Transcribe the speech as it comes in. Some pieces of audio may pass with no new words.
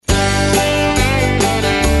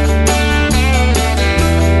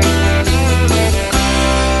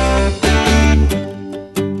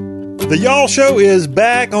The Y'all Show is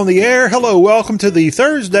back on the air. Hello, welcome to the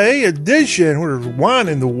Thursday edition. We're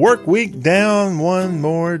winding the work week down one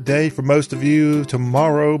more day for most of you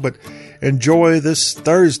tomorrow, but enjoy this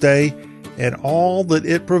Thursday and all that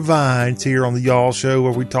it provides here on the Y'all Show,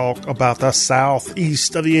 where we talk about the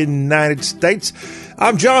southeast of the United States.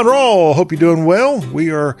 I'm John Rawl. Hope you're doing well.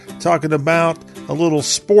 We are talking about a little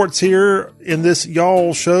sports here in this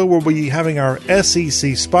Y'all Show. We'll be having our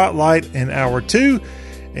SEC Spotlight in Hour 2.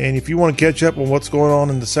 And if you want to catch up on what's going on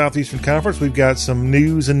in the Southeastern Conference, we've got some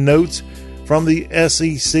news and notes from the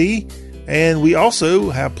SEC. And we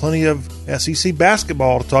also have plenty of SEC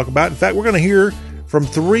basketball to talk about. In fact, we're going to hear from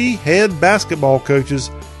 3 head basketball coaches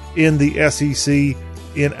in the SEC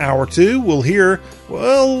in Hour 2.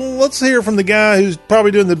 Let's hear from the guy who's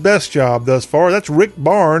probably doing the best job thus far. That's Rick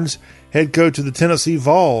Barnes, head coach of the Tennessee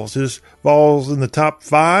Vols. His Vols in the top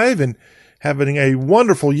 5 and having a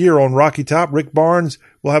wonderful year on Rocky Top. Rick Barnes,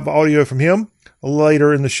 we'll have audio from him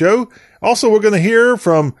later in the show. Also, we're going to hear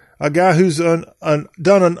from a guy who's done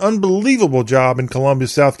an unbelievable job in Columbia,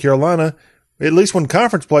 South Carolina, at least when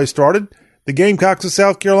conference play started. The Gamecocks of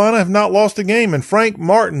South Carolina have not lost a game, and Frank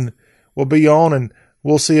Martin will be on, and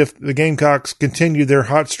we'll see if the Gamecocks continue their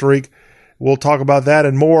hot streak. We'll talk about that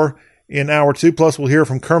and more in Hour 2. Plus, we'll hear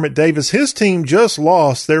from Kermit Davis. His team just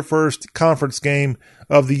lost their first conference game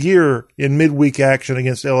of the year in midweek action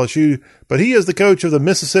against LSU, but he is the coach of the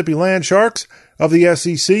Mississippi Land Sharks of the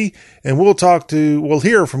SEC, and we'll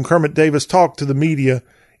hear from Kermit Davis talk to the media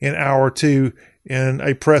in Hour 2 in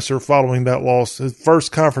a presser following that loss, his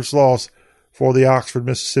first conference loss for the Oxford,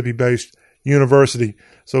 Mississippi-based university.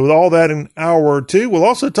 So with all that in Hour 2, we'll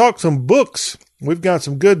also talk some books. We've got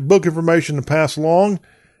some good book information to pass along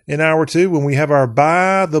in Hour 2 when we have our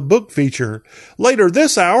Buy the Book feature. Later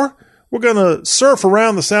this hour, we're going to surf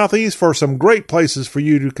around the Southeast for some great places for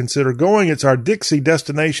you to consider going. It's our Dixie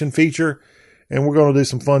Destination feature, and we're going to do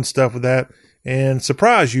some fun stuff with that and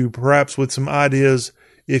surprise you perhaps with some ideas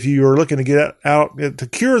if you are looking to get out to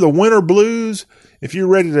cure the winter blues. If you're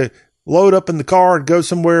ready to load up in the car and go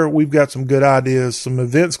somewhere, we've got some good ideas, some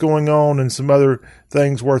events going on, and some other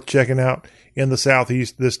things worth checking out in the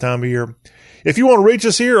Southeast this time of year. If you want to reach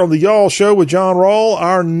us here on the Y'all Show with John Rawl,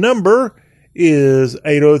 our number is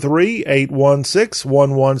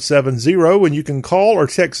 803-816-1170, and you can call or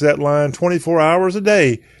text that line 24 hours a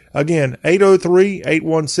day. Again,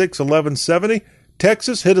 803-816-1170. Text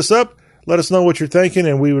us, hit us up, let us know what you're thinking,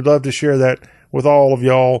 and we would love to share that with all of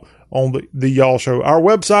y'all on the Y'all Show. Our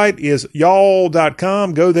website is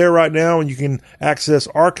y'all.com. Go there right now, and you can access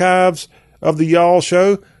archives of the Y'all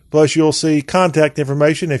Show. Plus, you'll see contact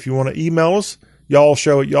information if you want to email us,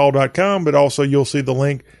 y'allshow@y'all.com, but also you'll see the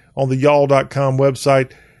link on the y'all.com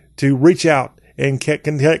website to reach out and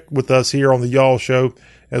connect with us here on the Y'all Show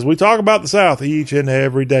as we talk about the South each and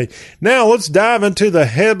every day. Now, let's dive into the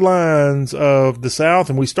headlines of the South,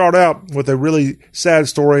 and we start out with a really sad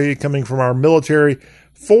story coming from our military.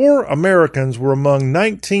 4 Americans were among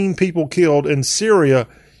 19 people killed in Syria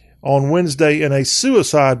on Wednesday in a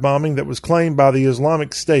suicide bombing that was claimed by the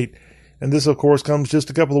Islamic State. And this, of course, comes just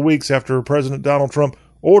a couple of weeks after President Donald Trump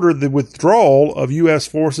ordered the withdrawal of U.S.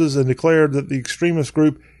 forces and declared that the extremist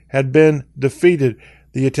group had been defeated.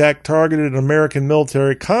 The attack targeted an American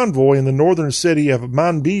military convoy in the northern city of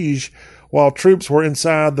Manbij while troops were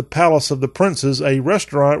inside the Palace of the Princes, a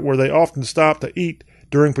restaurant where they often stopped to eat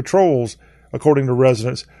during patrols, according to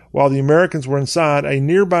residents. While the Americans were inside, a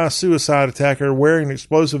nearby suicide attacker wearing an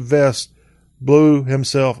explosive vest blew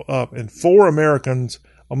himself up, and 4 Americans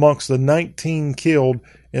amongst the 19 killed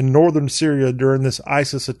in northern Syria during this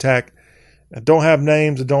ISIS attack. I don't have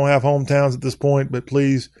names, I don't have hometowns at this point, but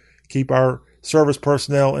please keep our service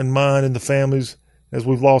personnel in mind and the families as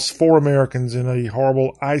we've lost 4 Americans in a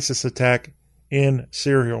horrible ISIS attack in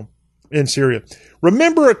Syria.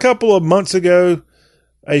 Remember a couple of months ago,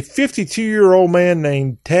 a 52-year-old man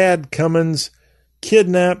named Tad Cummins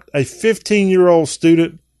kidnapped a 15-year-old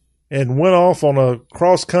student and went off on a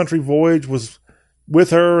cross-country voyage, was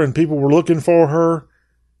with her, and people were looking for her,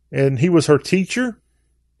 and he was her teacher,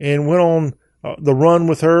 and went on the run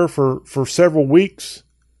with her for several weeks.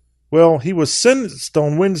 Well, he was sentenced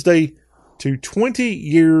on Wednesday to 20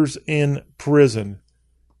 years in prison.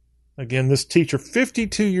 Again, this teacher,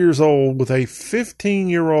 52 years old, with a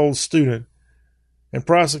 15-year-old student, and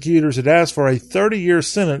prosecutors had asked for a 30-year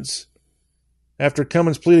sentence after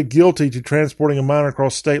Cummins pleaded guilty to transporting a minor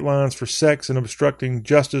across state lines for sex and obstructing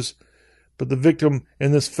justice. But the victim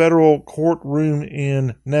in this federal courtroom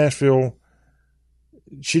in Nashville,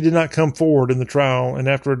 she did not come forward in the trial. And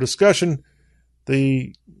after a discussion,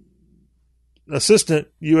 the assistant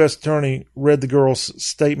U.S. attorney read the girl's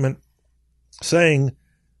statement saying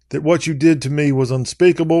that what you did to me was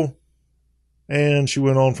unspeakable. And she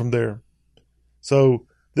went on from there. So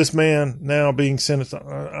this man now being sentenced,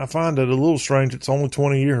 I find it a little strange. It's only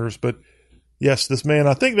 20 years, but yes, this man,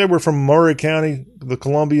 I think they were from Murray County, the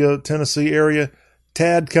Columbia, Tennessee area.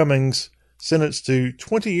 Tad Cummings, sentenced to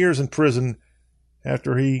 20 years in prison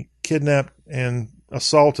after he kidnapped and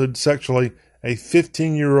assaulted sexually a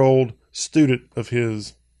 15-year-old student of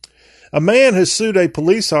his. A man has sued a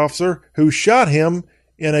police officer who shot him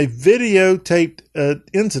in a videotaped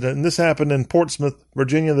incident, and this happened in Portsmouth,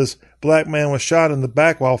 Virginia. This black man was shot in the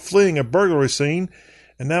back while fleeing a burglary scene,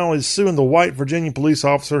 and now he's suing the white Virginia police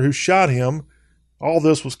officer who shot him. All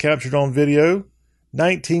this was captured on video.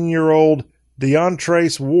 19-year-old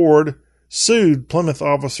DeAntrace Ward sued Plymouth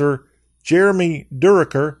officer Jeremy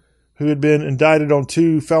Duricker, who had been indicted on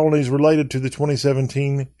 2 felonies related to the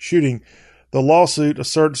 2017 shooting. The lawsuit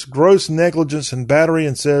asserts gross negligence and battery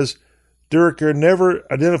and says Duricker never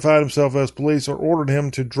identified himself as police or ordered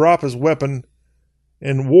him to drop his weapon.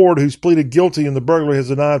 And Ward, who's pleaded guilty in the burglary, has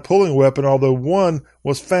denied pulling a weapon, although one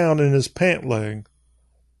was found in his pant leg.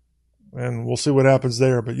 And we'll see what happens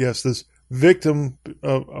there. But yes, this victim,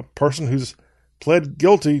 a person who's pled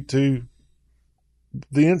guilty to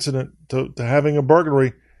the incident, to having a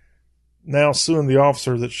burglary, now suing the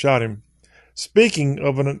officer that shot him. Speaking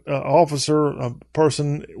of an officer, a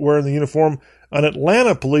person wearing the uniform, an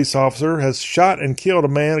Atlanta police officer has shot and killed a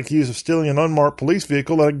man accused of stealing an unmarked police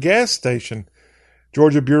vehicle at a gas station.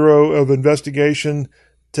 Georgia Bureau of Investigation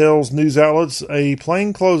tells news outlets a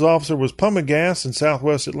plainclothes officer was pumping gas in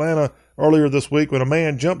southwest Atlanta earlier this week when a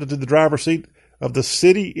man jumped into the driver's seat of the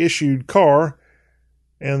city-issued car,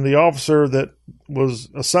 and the officer that was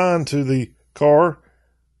assigned to the car,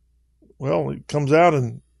 well, he comes out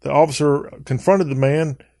and the officer confronted the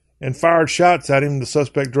man and fired shots at him. The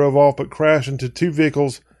suspect drove off but crashed into 2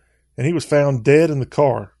 vehicles, and he was found dead in the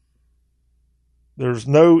car. There's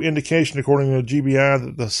no indication, according to the GBI,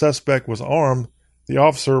 that the suspect was armed. The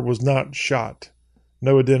officer was not shot.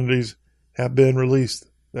 No identities have been released.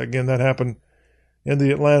 Again, that happened in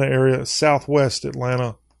the Atlanta area, southwest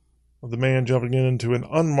Atlanta, of the man jumping into an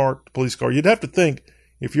unmarked police car. You'd have to think,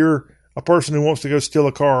 if you're a person who wants to go steal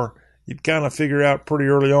a car, you'd kind of figure out pretty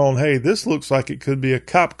early on, hey, this looks like it could be a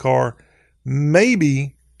cop car.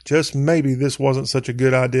 Maybe, just maybe, this wasn't such a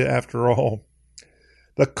good idea after all.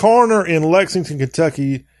 The coroner in Lexington,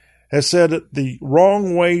 Kentucky, has said that the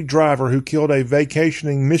wrong-way driver who killed a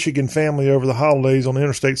vacationing Michigan family over the holidays on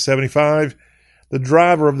Interstate 75, the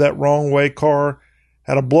driver of that wrong-way car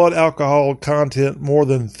had a blood alcohol content more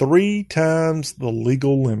than 3 times the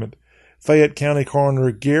legal limit. Fayette County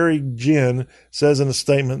Coroner Gary Ginn says in a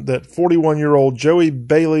statement that 41-year-old Joey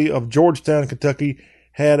Bailey of Georgetown, Kentucky,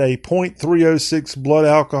 had a .306 blood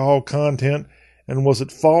alcohol content and was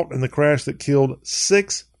at fault in the crash that killed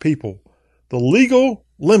 6 people. The legal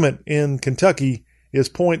limit in Kentucky is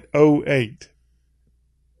 .08.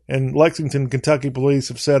 And Lexington, Kentucky police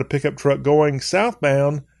have said a pickup truck going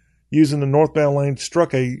southbound using the northbound lane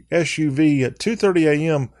struck a SUV at 2:30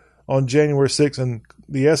 a.m. on January 6th, and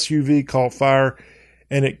the SUV caught fire,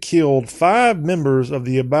 and it killed 5 members of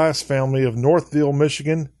the Abbas family of Northville,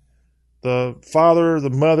 Michigan. The father, the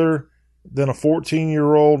mother, then a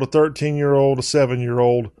 14-year-old, a 13-year-old, a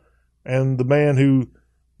 7-year-old, and the man who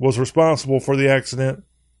was responsible for the accident,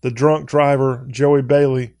 the drunk driver, Joey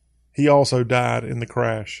Bailey, he also died in the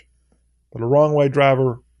crash. But a wrong-way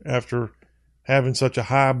driver, after having such a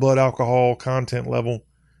high blood alcohol content level,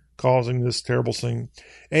 causing this terrible scene.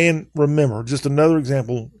 And remember, just another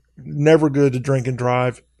example, never good to drink and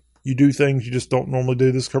drive. You do things you just don't normally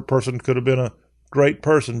do. This person could have been a great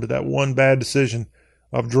person, but that one bad decision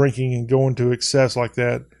of drinking and going to excess like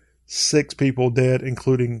that, 6 people dead,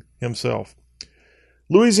 including himself.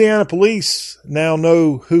 Louisiana police now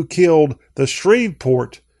know who killed the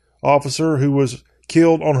Shreveport officer who was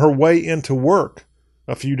killed on her way into work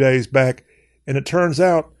a few days back, and it turns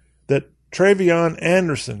out that Travion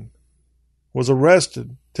Anderson was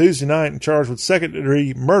arrested Tuesday night and charged with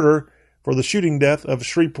second-degree murder for the shooting death of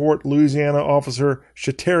Shreveport, Louisiana officer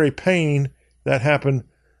Shatari Payne. That happened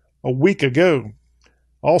a week ago.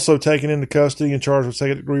 Also taken into custody and charged with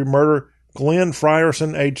second-degree murder, Glenn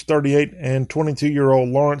Frierson, age 38, and 22-year-old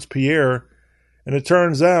Lawrence Pierre. And it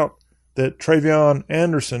turns out that Travion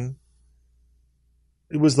Anderson,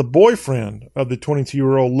 it was the boyfriend of the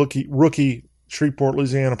 22-year-old rookie Shreveport,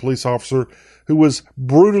 Louisiana police officer who was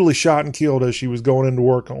brutally shot and killed as she was going into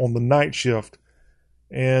work on the night shift.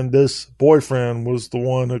 And this boyfriend was the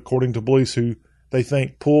one, according to police, who they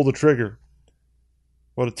think pulled the trigger.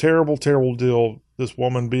 What a terrible, terrible deal. This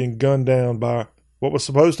woman being gunned down by what was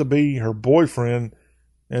supposed to be her boyfriend,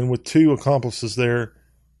 and with 2 accomplices there.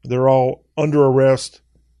 They're all under arrest,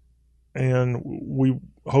 and we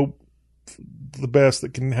hope the best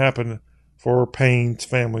that can happen for Payne's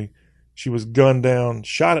family. She was gunned down,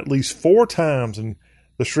 shot at least 4 times in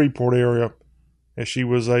the Shreveport area, as she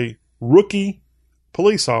was a rookie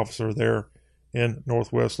police officer there in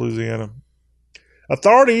northwest Louisiana.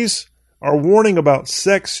 Authorities are warning about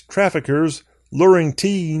sex traffickers luring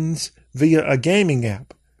teens via a gaming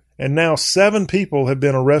app, and now 7 people have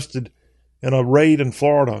been arrested in a raid in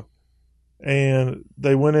Florida. And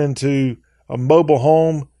they went into a mobile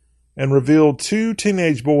home and revealed 2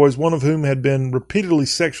 teenage boys, one of whom had been repeatedly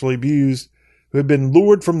sexually abused, who had been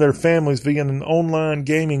lured from their families via an online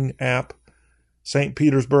gaming app. St.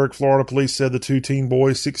 Petersburg, Florida police said the 2 teen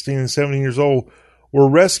boys, 16 and 17 years old, were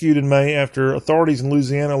rescued in May after authorities in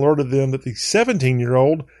Louisiana alerted them that the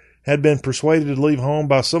 17-year-old had been persuaded to leave home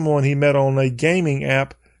by someone he met on a gaming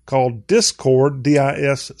app called Discord,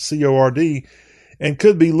 D-I-S-C-O-R-D, and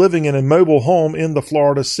could be living in a mobile home in the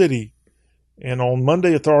Florida city. And on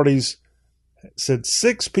Monday, authorities said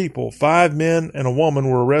 6 people, 5 men and a woman,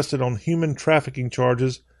 were arrested on human trafficking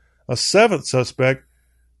charges. A 7th suspect,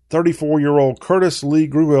 34-year-old Curtis Lee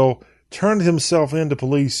Gruel, turned himself in to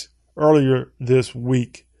police earlier this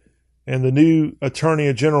week. And the new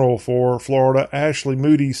Attorney General for Florida, Ashley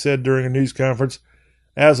Moody, said during a news conference,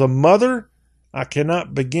 "As a mother, I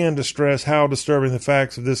cannot begin to stress how disturbing the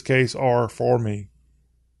facts of this case are for me."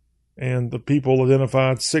 And the people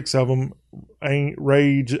identified, 6 of them,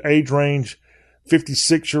 age range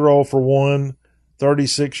 56-year-old for one,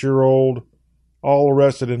 36-year-old, all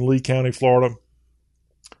arrested in Lee County, Florida.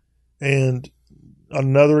 And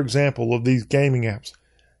another example of these gaming apps.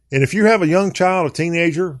 And if you have a young child, a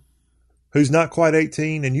teenager, who's not quite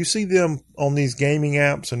 18, and you see them on these gaming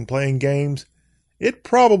apps and playing games, it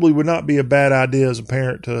probably would not be a bad idea as a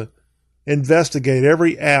parent to investigate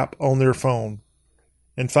every app on their phone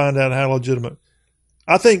and find out how legitimate.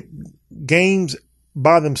 I think games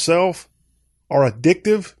by themselves are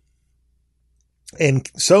addictive, and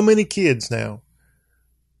so many kids now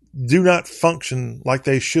do not function like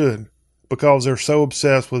they should because they're so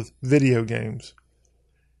obsessed with video games.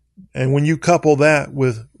 And when you couple that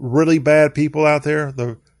with really bad people out there,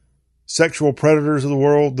 the sexual predators of the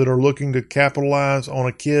world that are looking to capitalize on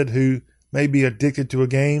a kid who may be addicted to a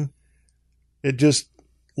game, it just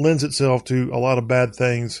lends itself to a lot of bad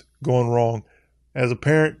things going wrong. As a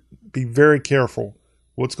parent, be very careful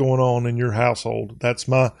what's going on in your household. That's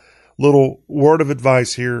my little word of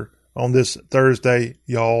advice here on this Thursday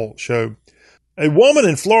Y'all show. A woman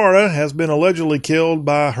in Florida has been allegedly killed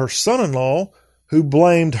by her son-in-law, who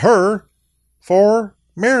blamed her for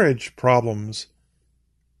marriage problems.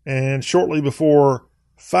 And shortly before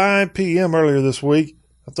 5 p.m. earlier this week,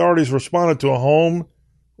 authorities responded to a home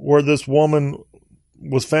where this woman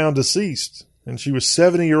was found deceased. And she was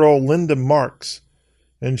 70-year-old Linda Marks.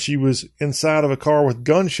 And she was inside of a car with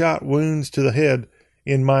gunshot wounds to the head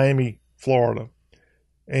in Miami, Florida.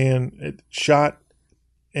 And it shot,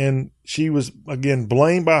 and she was, again,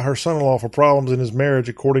 blamed by her son-in-law for problems in his marriage,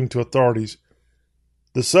 according to authorities.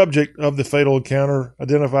 The subject of the fatal encounter,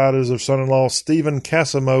 identified as her son-in-law, Stephen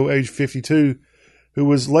Casimo, age 52, who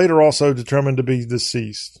was later also determined to be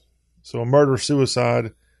deceased. So a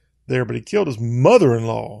murder-suicide there, but he killed his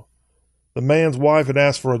mother-in-law. The man's wife had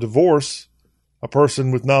asked for a divorce. A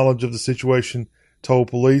person with knowledge of the situation told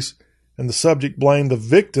police, and the subject blamed the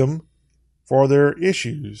victim for their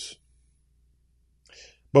issues.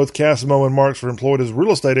 Both Casimo and Marks were employed as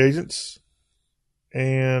real estate agents,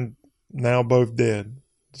 and now both dead.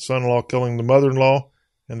 The son-in-law killing the mother-in-law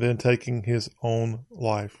and then taking his own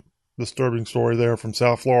life. Disturbing story there from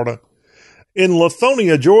South Florida. In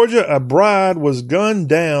Lithonia, Georgia, a bride was gunned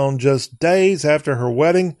down just days after her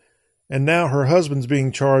wedding, and now her husband's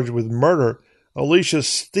being charged with murder. Alicia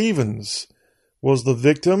Stevens was the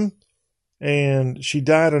victim, and she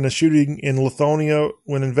died in a shooting in Lithonia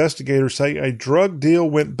when investigators say a drug deal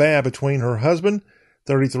went bad between her husband,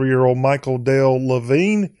 33-year-old Michael Dale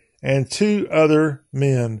Levine, and 2 other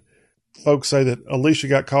men. Folks say that Alicia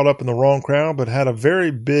got caught up in the wrong crowd, but had a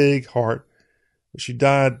very big heart. She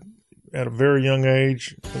died at a very young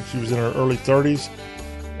age. I think she was in her early 30s.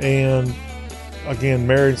 And again,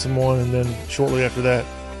 married someone, and then shortly after that,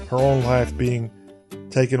 her own life being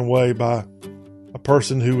taken away by a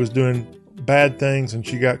person who was doing bad things, and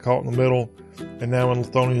she got caught in the middle. And now in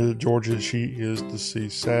Lithonia, Georgia, she is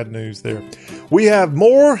deceased. Sad news there. We have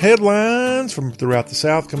more headlines from throughout the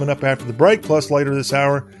South coming up after the break. Plus, later this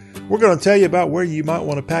hour, we're going to tell you about where you might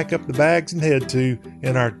want to pack up the bags and head to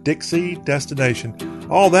in our Dixie destination.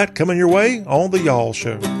 All that coming your way on the Y'all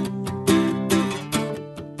Show.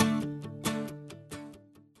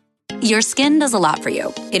 Your skin does a lot for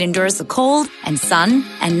you. It endures the cold and sun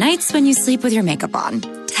and nights when you sleep with your makeup on.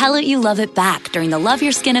 Tell it you love it back during the Love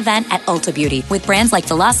Your Skin event at Ulta Beauty with brands like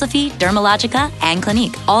Philosophy, Dermalogica, and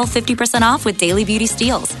Clinique. All 50% off with daily beauty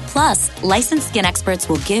steals. Plus, licensed skin experts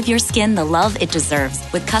will give your skin the love it deserves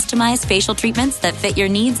with customized facial treatments that fit your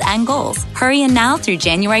needs and goals. Hurry in now through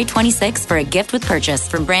January 26th for a gift with purchase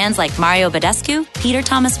from brands like Mario Badescu, Peter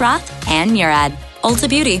Thomas Roth, and Murad. Ulta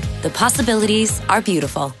Beauty. The possibilities are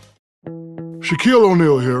beautiful. Shaquille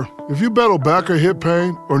O'Neal here. If you battle back or hip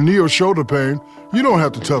pain or knee or shoulder pain, you don't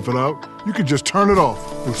have to tough it out. You can just turn it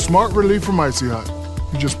off with Smart Relief from Icy Hot.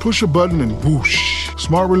 You just push a button and whoosh.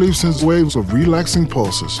 Smart Relief sends waves of relaxing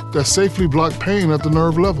pulses that safely block pain at the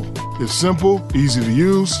nerve level. It's simple, easy to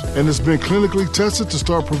use, and it's been clinically tested to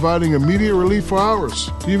start providing immediate relief for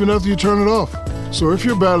hours, even after you turn it off. So if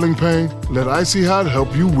you're battling pain, let Icy Hot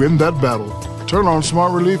help you win that battle. Turn on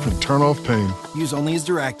Smart Relief and turn off pain. Use only as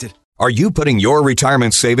directed. Are you putting your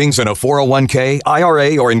retirement savings in a 401k,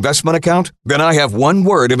 IRA, or investment account? Then I have one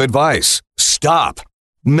word of advice. Stop.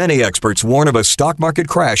 Many experts warn of a stock market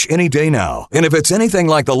crash any day now. And if it's anything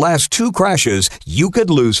like the last two crashes, you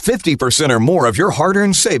could lose 50% or more of your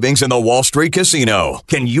hard-earned savings in the Wall Street casino.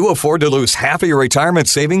 Can you afford to lose half of your retirement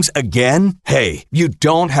savings again? Hey, you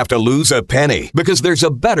don't have to lose a penny because there's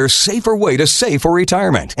a better, safer way to save for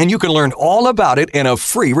retirement. And you can learn all about it in a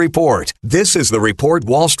free report. This is the report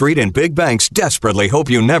Wall Street and big banks desperately hope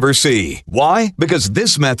you never see. Why? Because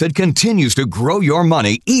this method continues to grow your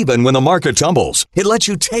money even when the market tumbles. It lets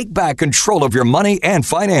you take back control of your money and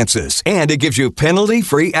finances, and it gives you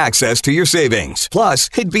penalty-free access to your savings. Plus,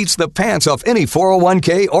 it beats the pants off any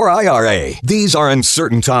 401k or IRA. These are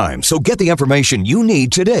uncertain times, so get the information you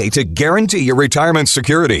need today to guarantee your retirement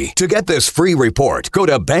security. To get this free report, go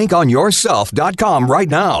to bankonyourself.com right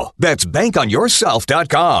now. That's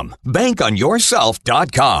bankonyourself.com.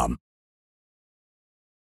 bankonyourself.com.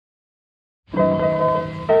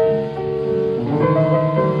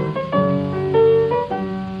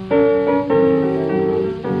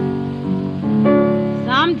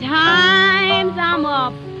 Sometimes I'm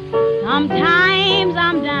up, sometimes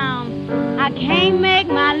I'm down. I can't make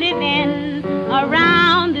my living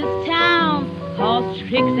around this town. 'Cause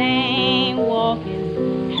tricks ain't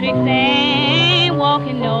walking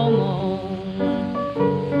no more.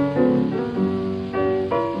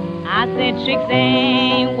 I said tricks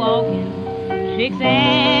ain't walking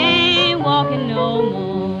no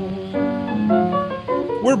more.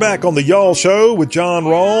 We're back on the Y'all Show with John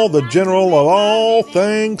Rawl, the general of all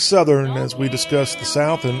things Southern, as we discuss the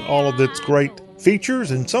South and all of its great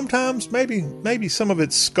features and sometimes maybe some of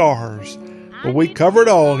its scars. But we cover it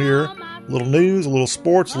all here. A little news, a little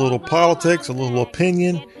sports, a little politics, a little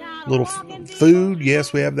opinion, a little food.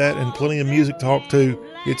 Yes, we have that, and plenty of music talk too.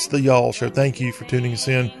 It's the Y'all Show. Thank you for tuning us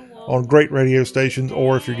in on great radio stations,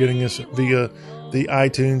 or if you're getting us via the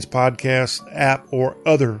iTunes podcast app or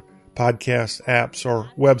other podcast apps or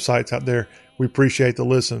websites out there. We appreciate the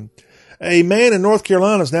listen. A man in North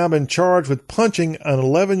Carolina has now been charged with punching an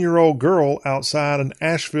 11-year-old girl outside an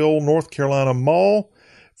Asheville, North Carolina mall.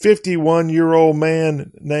 51-year-old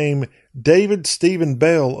man named David Stephen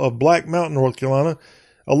Bell of Black Mountain, North Carolina,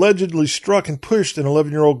 allegedly struck and pushed an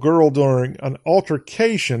 11-year-old girl during an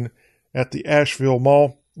altercation at the Asheville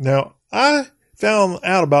mall. Now, I found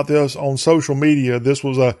out about this on social media. This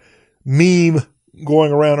was a meme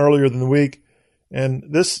going around earlier in the week, and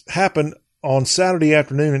this happened on Saturday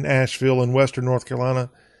afternoon in Asheville in western North Carolina,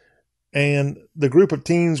 and the group of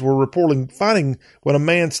teens were reporting fighting when a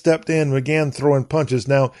man stepped in and began throwing punches.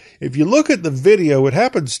 Now, if you look at the video, it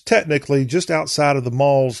happens technically just outside of the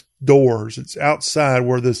mall's doors. It's outside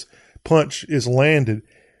where this punch is landed,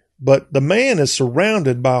 but the man is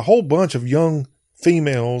surrounded by a whole bunch of young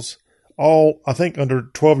females, all, I think, under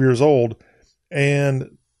 12 years old,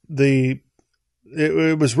 and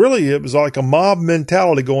it was like a mob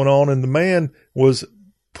mentality going on, and the man was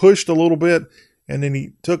pushed a little bit, and then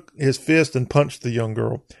he took his fist and punched the young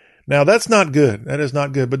girl. Now, that's not good. That is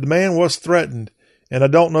not good. But the man was threatened, and I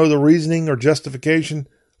don't know the reasoning or justification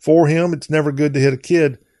for him. It's never good to hit a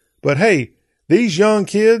kid. But hey, these young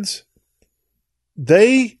kids,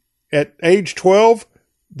 they, at age 12,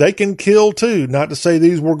 they can kill too. Not to say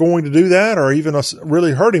these were going to do that or even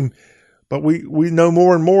really hurt him. But we know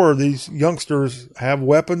more and more of these youngsters have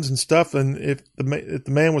weapons and stuff, and if the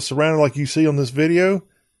man was surrounded like you see on this video,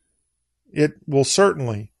 it will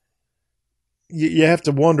certainly, you have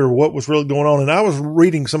to wonder what was really going on. And I was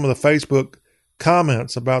reading some of the Facebook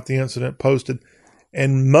comments about the incident posted,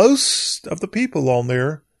 and most of the people on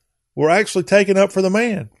there were actually taking up for the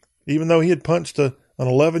man, even though he had punched an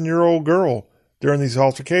 11-year-old girl during this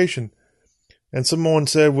altercation. And someone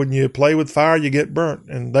said, when you play with fire, you get burnt.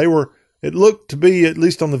 And it looked to be, at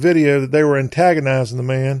least on the video, that they were antagonizing the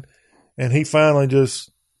man. And he finally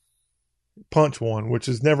just punched one, which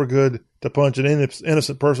is never good to punch an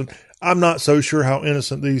innocent person. I'm not so sure how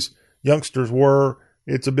innocent these youngsters were.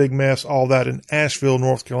 It's a big mess, all that in Asheville,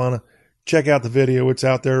 North Carolina. Check out the video. It's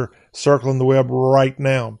out there circling the web right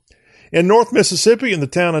now. In North Mississippi, in the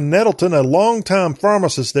town of Nettleton, a longtime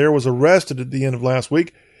pharmacist there was arrested at the end of last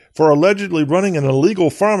week for allegedly running an illegal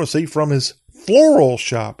pharmacy from his floral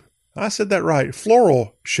shop. I said that right,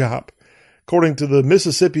 floral shop. According to the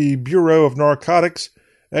Mississippi Bureau of Narcotics,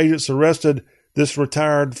 agents arrested this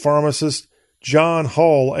retired pharmacist, John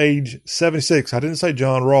Hall, age 76. I didn't say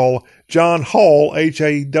John Rawl. John Hall,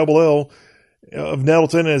 Hall, of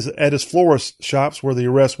Nettleton, is at his florist shops where the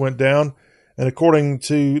arrest went down. And according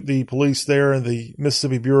to the police there and the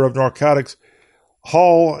Mississippi Bureau of Narcotics,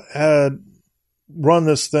 Hall had run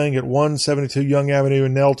this thing at 172 Young Avenue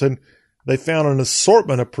in Nettleton. They found an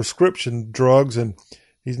assortment of prescription drugs, and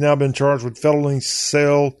he's now been charged with felony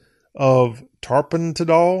sale of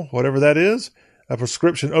Tarpentadol, whatever that is, a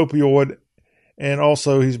prescription opioid, and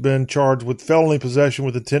also he's been charged with felony possession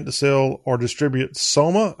with intent to sell or distribute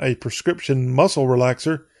Soma, a prescription muscle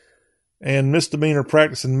relaxer, and misdemeanor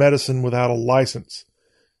practicing medicine without a license.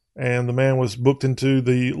 And the man was booked into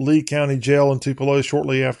the Lee County Jail in Tupelo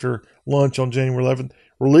shortly after lunch on January 11th,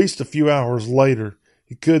 released a few hours later.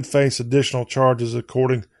 He could face additional charges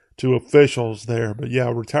according to officials there. But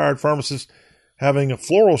yeah, retired pharmacist having a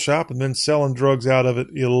floral shop and then selling drugs out of it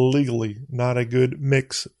illegally. Not a good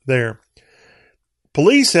mix there.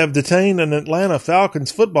 Police have detained an Atlanta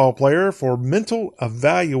Falcons football player for mental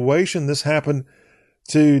evaluation. This happened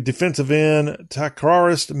to defensive end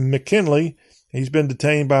Takaris McKinley. He's been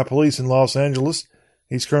detained by police in Los Angeles.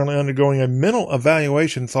 He's currently undergoing a mental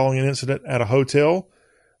evaluation following an incident at a hotel.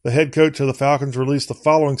 The head coach of the Falcons released the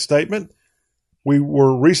following statement. We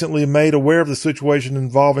were recently made aware of the situation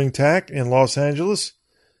involving Tak in Los Angeles.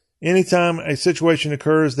 Anytime a situation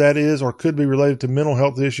occurs that is or could be related to mental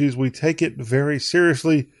health issues, we take it very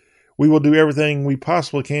seriously. We will do everything we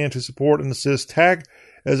possibly can to support and assist Tak,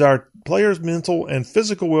 as our players' mental and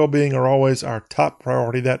physical well-being are always our top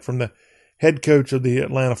priority. That from the head coach of the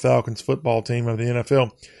Atlanta Falcons football team of the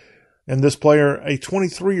NFL. And this player, a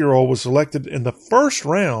 23-year-old, was selected in the first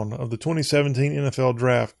round of the 2017 NFL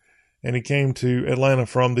draft, and he came to Atlanta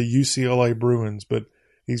from the UCLA Bruins. But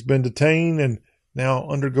he's been detained and now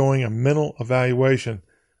undergoing a mental evaluation.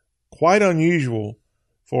 Quite unusual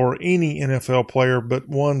for any NFL player, but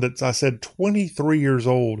one that's, I said, 23 years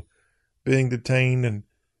old, being detained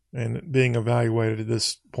and being evaluated at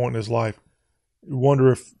this point in his life. You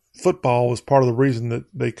wonder if football was part of the reason that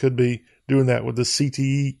they could be doing that with the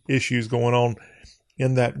CTE issues going on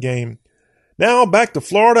in that game. Now back to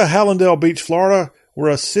Florida, Hallandale Beach, Florida,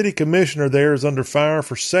 where a city commissioner there is under fire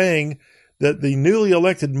for saying that the newly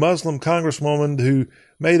elected Muslim congresswoman who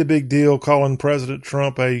made a big deal calling President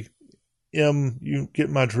Trump you get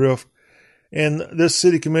my drift, and this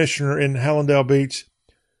city commissioner in Hallandale Beach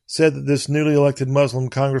said that this newly elected Muslim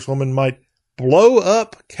congresswoman might blow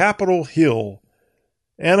up Capitol Hill.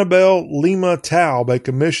 Annabelle Lima Taub, a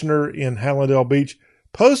commissioner in Hallandale Beach,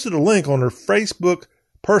 posted a link on her Facebook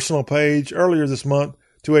personal page earlier this month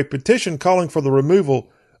to a petition calling for the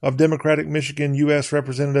removal of Democratic Michigan U.S.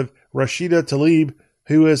 Representative Rashida Tlaib,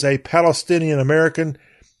 who is a Palestinian American.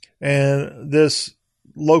 And this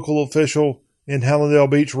local official in Hallandale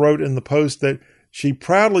Beach wrote in the post that she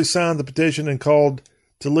proudly signed the petition and called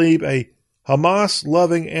Tlaib a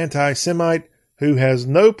Hamas-loving anti-Semite who has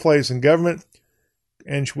no place in government.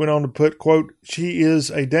 And she went on to put, quote, she is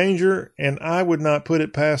a danger, and I would not put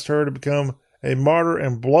it past her to become a martyr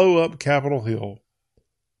and blow up Capitol Hill.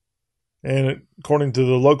 And according to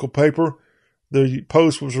the local paper, the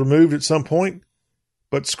post was removed at some point,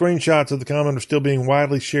 but screenshots of the comment are still being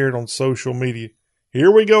widely shared on social media.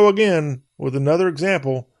 Here we go again with another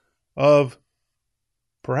example of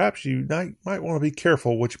perhaps you might want to be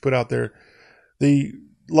careful what you put out there. The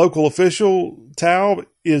local official, Taub,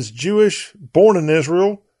 is Jewish, born in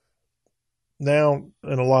Israel, now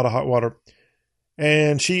in a lot of hot water.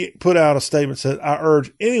 And she put out a statement that said, I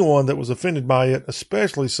urge anyone that was offended by it,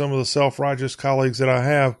 especially some of the self-righteous colleagues that I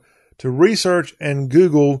have, to research and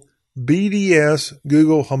Google BDS,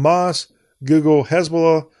 Google Hamas, Google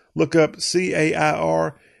Hezbollah, look up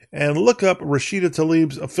CAIR, and look up Rashida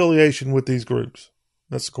Tlaib's affiliation with these groups.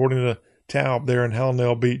 That's according to Taub there in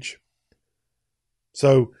Hallandale Beach.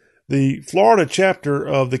 So the Florida chapter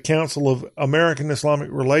of the Council of American Islamic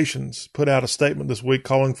Relations put out a statement this week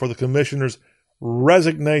calling for the commissioner's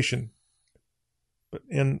resignation. But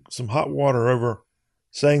in some hot water over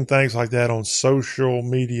saying things like that on social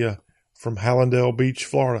media from Hallandale Beach,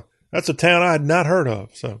 Florida. That's a town I had not heard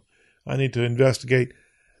of, so I need to investigate.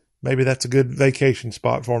 Maybe that's a good vacation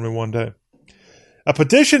spot for me one day. A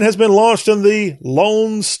petition has been launched in the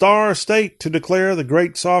Lone Star State to declare the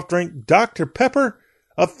great soft drink Dr. Pepper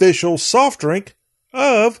official soft drink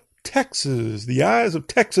of Texas. The eyes of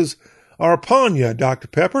Texas are upon you, Dr.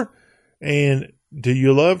 Pepper. And do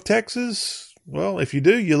you love Texas? Well, if you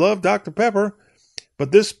do, you love Dr. Pepper.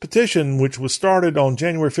 But this petition, which was started on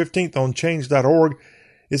January 15th on change.org,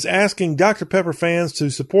 is asking Dr. Pepper fans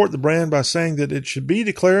to support the brand by saying that it should be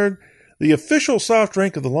declared the official soft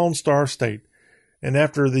drink of the Lone Star State. And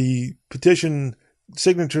after the petition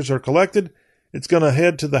signatures are collected, it's going to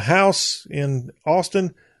head to the House in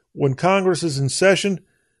Austin when Congress is in session.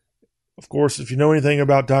 Of course, if you know anything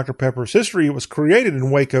about Dr. Pepper's history, it was created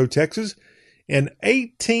in Waco, Texas in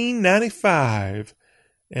 1895.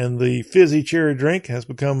 And the fizzy cherry drink has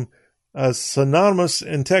become synonymous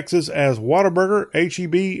in Texas as Whataburger,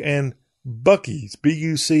 H-E-B, and Buc-ee's,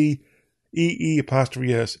 B-U-C-E-E'.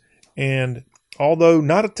 And although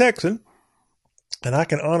not a Texan, and I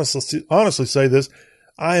can honestly say this,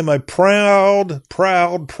 I am a proud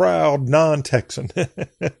non-Texan.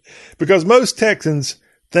 Because most Texans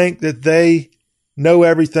think that they know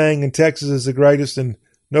everything and Texas is the greatest and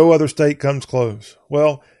no other state comes close.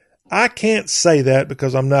 Well, I can't say that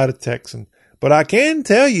because I'm not a Texan. But I can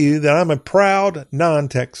tell you that I'm a proud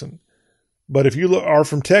non-Texan. But if you are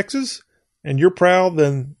from Texas and you're proud,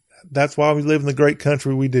 then that's why we live in the great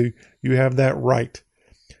country we do. You have that right.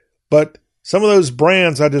 But some of those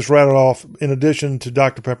brands I just rattled off, in addition to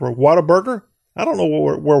Dr. Pepper, Whataburger. I don't know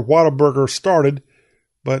where Whataburger started,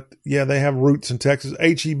 but yeah, they have roots in Texas.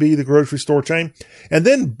 H-E-B, the grocery store chain. And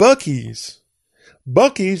then Buc-ee's.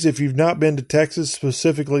 Buc-ee's, if you've not been to Texas,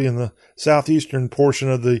 specifically in the southeastern portion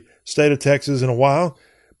of the state of Texas in a while,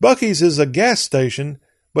 Buc-ee's is a gas station,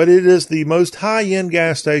 but it is the most high-end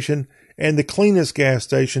gas station and the cleanest gas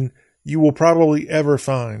station you will probably ever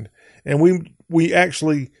find. And we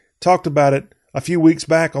actually talked about it a few weeks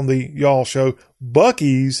back on the Y'all Show.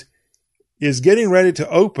 Buc-ee's is getting ready to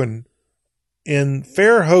open in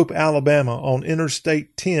Fairhope, Alabama on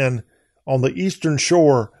Interstate 10 on the eastern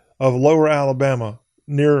shore of Lower Alabama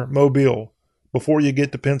near Mobile before you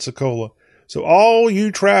get to Pensacola. So all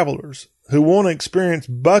you travelers who want to experience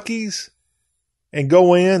Buc-ee's and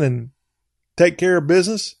go in and take care of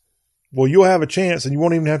business, well, you'll have a chance and you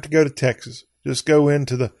won't even have to go to Texas. Just go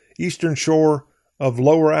into the eastern shore of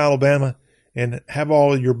Lower Alabama and have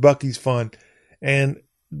all of your Buc-ee's fun. And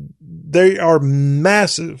they are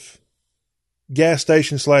massive gas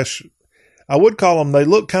station / I would call them, they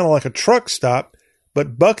look kind of like a truck stop,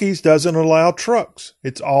 but Buc-ee's doesn't allow trucks.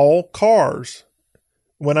 It's all cars.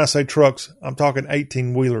 When I say trucks, I'm talking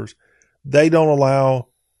 18-wheelers. They don't allow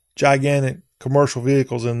gigantic commercial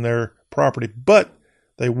vehicles in their property, but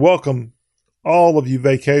they welcome all of you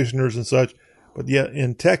vacationers and such. But yeah,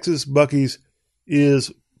 in Texas, Buc-ee's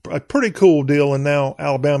is a pretty cool deal. And now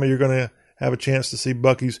Alabama, you're going to have a chance to see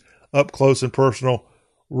Buc-ee's up close and personal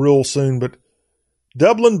real soon. But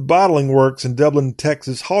Dublin Bottling Works in Dublin,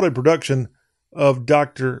 Texas, halted production of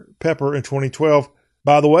Dr. Pepper in 2012.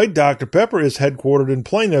 By the way, Dr. Pepper is headquartered in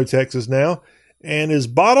Plano, Texas now, and is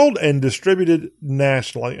bottled and distributed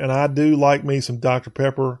nationally. And I do like me some Dr.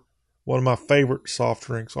 Pepper, one of my favorite soft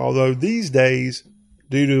drinks. Although these days,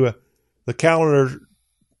 due to the calendar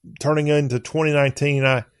turning into 2019,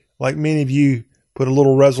 I, like many of you, put a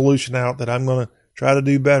little resolution out that I'm going to try to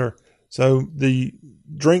do better. So the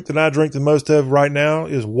drink that I drink the most of right now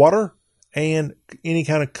is water and any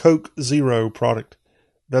kind of Coke Zero product.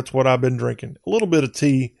 That's what I've been drinking. A little bit of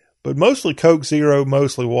tea, but mostly Coke Zero,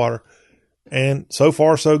 mostly water. And so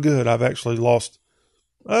far, so good. I've actually lost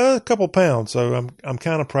a couple pounds, so I'm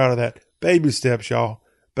kind of proud of that. Baby steps, y'all.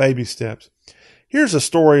 Baby steps. Here's a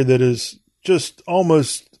story that is just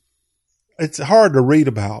almost, it's hard to read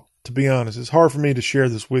about, to be honest. It's hard for me to share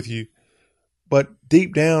this with you. But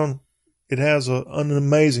deep down, it has an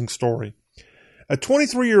amazing story. A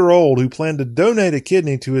 23-year-old who planned to donate a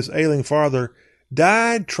kidney to his ailing father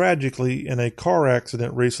died tragically in a car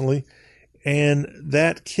accident recently, and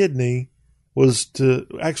that kidney was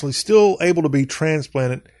actually still able to be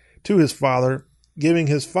transplanted to his father, giving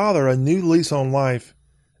his father a new lease on life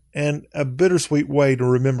and a bittersweet way to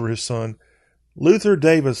remember his son. Luther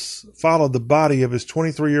Davis followed the body of his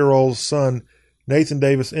 23-year-old son, Nathan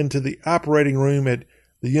Davis, into the operating room at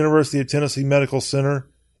the University of Tennessee Medical Center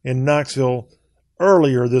in Knoxville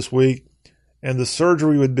earlier this week, and the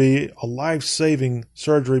surgery would be a life-saving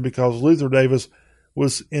surgery because Luther Davis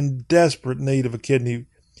was in desperate need of a kidney,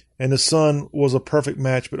 and his son was a perfect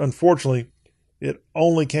match. But unfortunately, It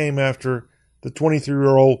only came after the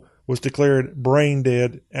 23-year-old was declared brain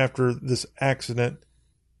dead after this accident,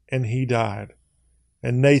 and he died.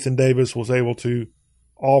 And Nathan Davis was able to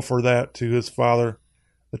offer that to his father.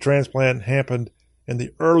 The transplant happened in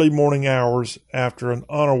the early morning hours after an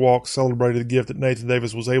honor walk celebrated the gift that Nathan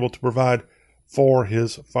Davis was able to provide for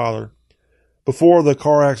his father. Before the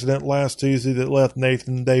car accident last Tuesday that left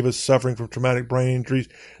Nathan Davis suffering from traumatic brain injuries,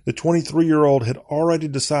 the 23-year-old had already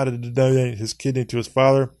decided to donate his kidney to his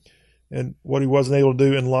father, and what he wasn't able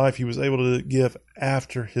to do in life, he was able to give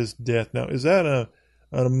after his death. Now, is that an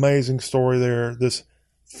amazing story there? This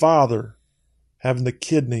father having the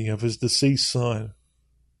kidney of his deceased son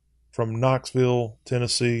from Knoxville,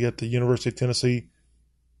 Tennessee, at the University of Tennessee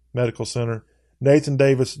Medical Center. Nathan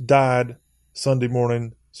Davis died Sunday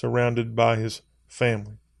morning surrounded by his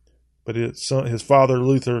family. But his father,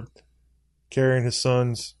 Luther, carrying his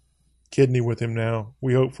son's kidney with him now,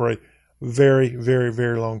 we hope for a very, very,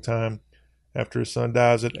 very long time after his son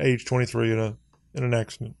dies at age 23 in an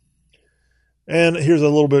accident. And here's a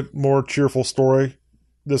little bit more cheerful story.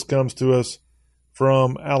 This comes to us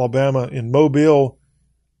from Alabama in Mobile.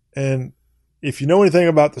 And if you know anything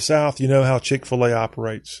about the South, you know how Chick-fil-A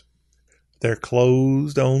operates. They're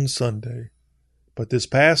closed on Sunday. But this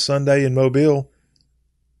past Sunday in Mobile,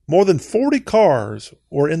 more than 40 cars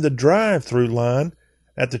were in the drive-through line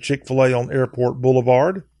at the Chick-fil-A on Airport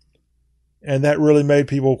Boulevard. And that really made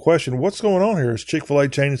people question, what's going on here? Has Chick-fil-A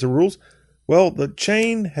changed the rules? Well, the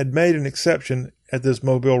chain had made an exception at this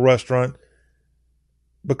Mobile restaurant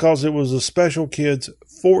because it was a special kid's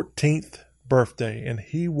 14th birthday, and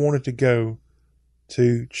he wanted to go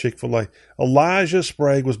to Chick-fil-A. Elijah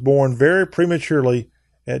Sprague was born very prematurely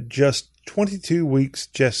at just 22 weeks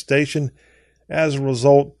gestation. As a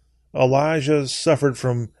result, Elijah suffered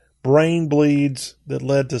from brain bleeds that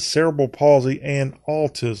led to cerebral palsy and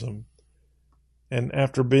autism. And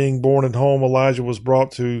after being born at home, Elijah was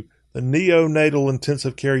brought to the neonatal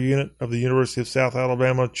intensive care unit of the University of South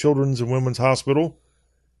Alabama Children's and Women's Hospital,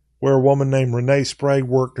 where a woman named Renee Sprague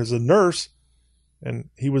worked as a nurse, and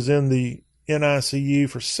he was in the NICU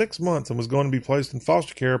for 6 months and was going to be placed in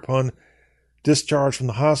foster care upon discharge from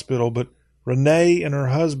the hospital. But Renee and her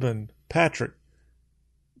husband, Patrick,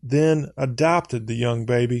 then adopted the young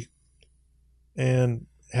baby and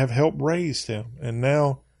have helped raise him. And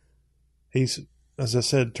now he's, as I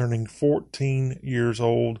said, turning 14 years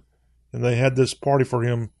old. And they had this party for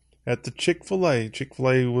him at the Chick-fil-A.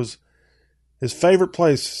 Chick-fil-A was his favorite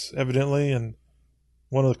place, evidently. And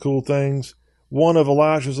one of the cool things, one of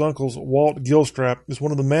Elijah's uncles, Walt Gilstrap, is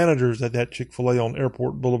one of the managers at that Chick-fil-A on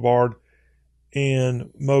Airport Boulevard in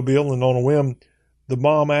Mobile. And on a whim, the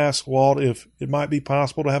mom asked Walt if it might be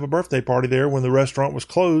possible to have a birthday party there when the restaurant was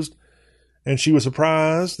closed. And she was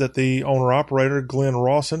surprised that the owner-operator, Glenn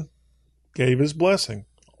Rawson, gave his blessing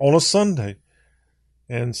on a Sunday.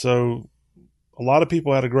 And so a lot of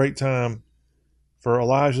people had a great time for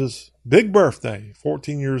Elijah's big birthday,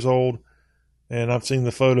 14 years old. And I've seen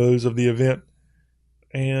the photos of the event,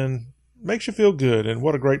 and it makes you feel good. And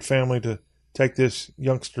what a great family to take this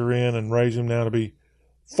youngster in and raise him now to be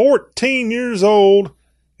 14 years old.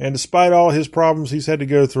 And despite all his problems he's had to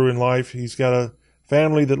go through in life, he's got a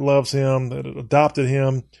family that loves him, that adopted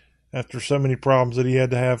him after so many problems that he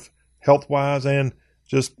had to have health-wise and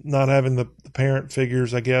just not having the parent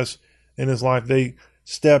figures, I guess, in his life. They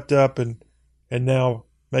stepped up and now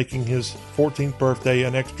making his 14th birthday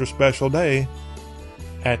an extra special day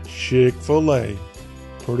at Chick-fil-A.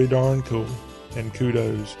 Pretty darn cool. And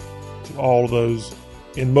kudos to all of those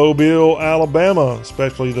in Mobile, Alabama,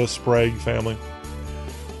 especially the Sprague family.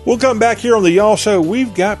 We'll come back here on the Y'all Show.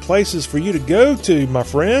 We've got places for you to go to, my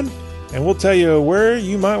friend, and we'll tell you where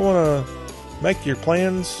you might want to make your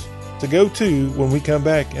plans to go to when we come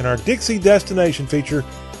back in our Dixie Destination feature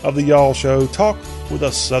of the Y'all Show. Talk with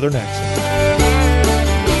a Southern accent.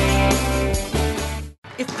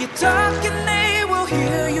 If you're talking, they will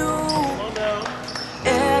hear you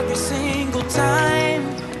every single time.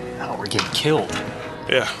 Oh, we're getting killed.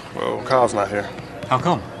 Yeah, well, Kyle's not here. How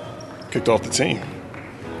come? Kicked off the team.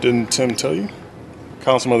 Didn't Tim tell you?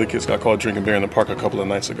 Kyle and some other kids got caught drinking beer in the park a couple of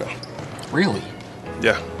nights ago. Really?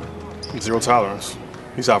 Yeah. Zero tolerance.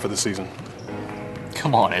 He's out for the season.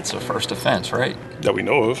 Come on, it's a first offense, right? That we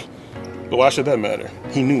know of. But why should that matter?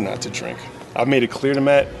 He knew not to drink. I've made it clear to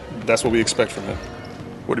Matt that's what we expect from him.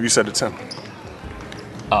 What have you said to Tim?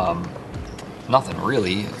 Nothing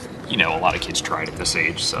really. You know, a lot of kids try it at this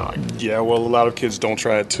age, so... Yeah, well, a lot of kids don't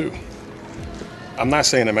try it too. I'm not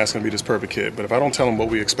saying that Matt's going to be this perfect kid, but if I don't tell him what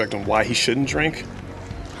we expect and why he shouldn't drink,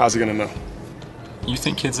 how's he going to know? You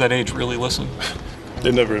think kids that age really listen?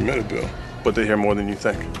 They never admit it, Bill, but they hear more than you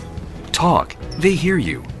think. Talk. They hear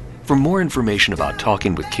you. For more information about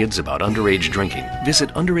talking with kids about underage drinking,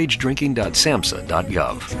 visit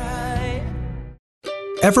underagedrinking.samhsa.gov.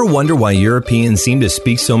 Ever wonder why Europeans seem to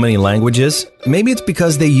speak so many languages? Maybe it's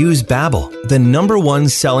because they use Babbel, the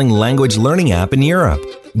 #1 selling language learning app in Europe.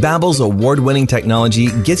 Babbel's award-winning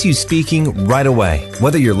technology gets you speaking right away,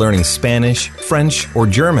 whether you're learning Spanish, French, or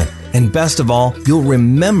German. And best of all, you'll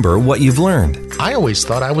remember what you've learned. I always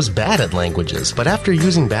thought I was bad at languages, but after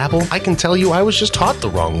using Babbel, I can tell you I was just taught the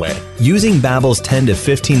wrong way. Using Babbel's 10 to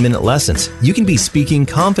 15-minute lessons, you can be speaking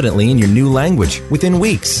confidently in your new language within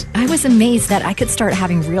weeks. I was amazed that I could start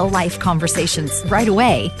having real-life conversations right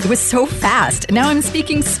away. It was so fast. Now I'm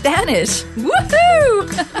speaking Spanish.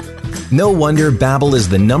 Woohoo! No wonder Babbel is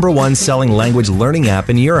the #1 selling language learning app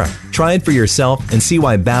in Europe. Try it for yourself and see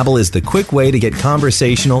why Babbel is the quick way to get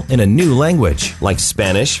conversational in a new language, like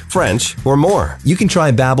Spanish, French, or more. You can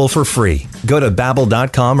try Babbel for free. Go to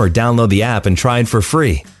Babbel.com or download the app and try it for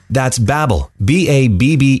free. That's Babbel,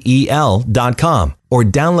 Babbel.com, or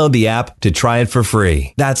download the app to try it for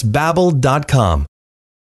free. That's Babbel.com.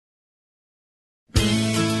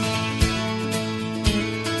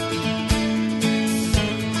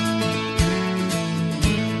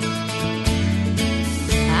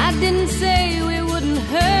 I didn't say we wouldn't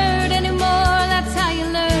hurt anymore. That's how you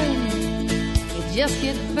learn. You just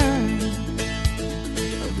get burned.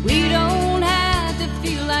 But we don't have to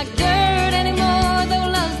feel like dirt anymore. Though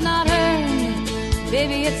love's not earned,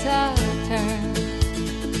 baby, it's our turn.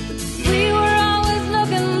 We were always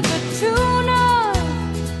looking for true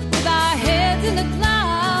north, with our heads in the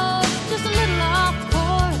clouds, just a little off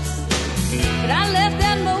course. But I left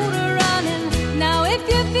that motor running. Now if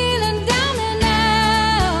you're feeling down and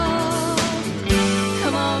out,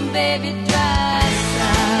 come on, baby, drive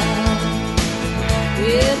south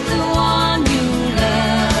with the one you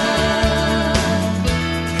love.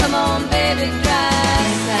 Come on, baby,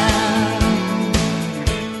 drive south.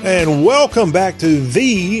 And welcome back to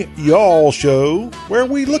the Y'all Show, where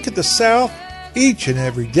we look at the South each and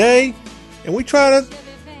every day, and we try to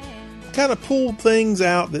kind of pull things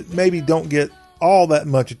out that maybe don't get all that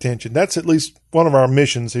much attention. That's at least one of our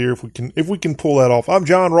missions here, if we can pull that off. I'm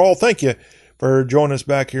John Rawl. Thank you for joining us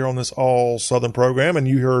back here on this All Southern program. And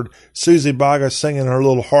you heard Susie Baga singing her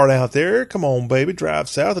little heart out there. Come on, baby, drive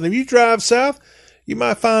south. And if you drive south, you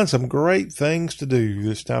might find some great things to do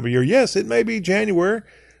this time of year. Yes, it may be January,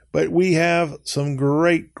 but we have some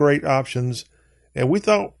great, great options. And we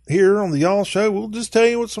thought here on the Y'all Show, we'll just tell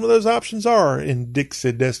you what some of those options are in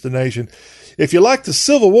Dixie Destination. If you like the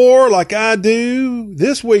Civil War like I do,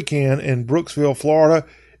 this weekend in Brooksville, Florida,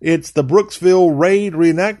 it's the Brooksville Raid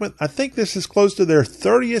reenactment. I think this is close to their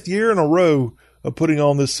 30th year in a row of putting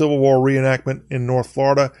on this Civil War reenactment in North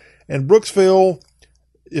Florida. And Brooksville,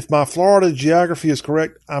 if my Florida geography is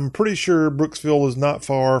correct, I'm pretty sure Brooksville is not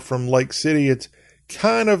far from Lake City. It's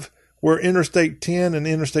kind of where Interstate 10 and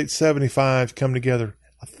Interstate 75 come together.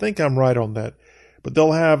 I think I'm right on that. But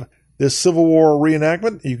they'll have this Civil War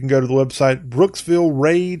reenactment. You can go to the website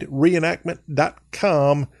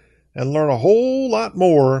BrooksvilleRaidReenactment.com and learn a whole lot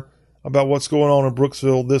more about what's going on in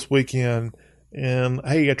Brooksville this weekend. And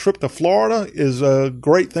hey, a trip to Florida is a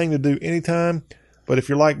great thing to do anytime. But if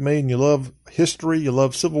you're like me and you love history, you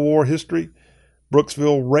love Civil War history,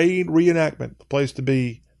 Brooksville Raid Reenactment, the place to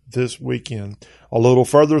be this weekend. A little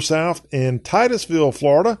further south in Titusville,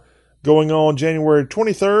 Florida, going on January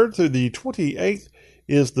 23rd through the 28th,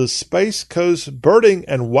 is the Space Coast Birding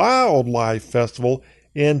and Wildlife Festival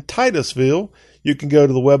in Titusville. You can go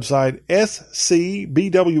to the website scbwf.org.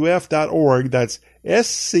 That's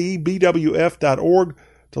scbwf.org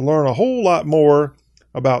to learn a whole lot more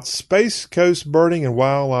about Space Coast Birding and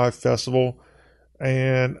Wildlife Festival.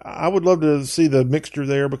 And I would love to see the mixture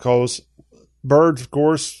there because birds, of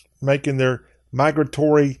course, making their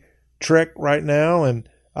migratory trek right now. And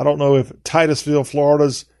I don't know if Titusville,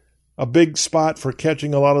 Florida's a big spot for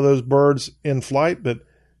catching a lot of those birds in flight, but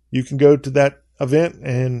you can go to that event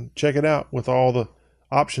and check it out with all the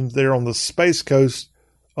options there on the Space Coast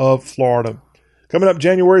of Florida. Coming up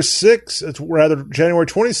January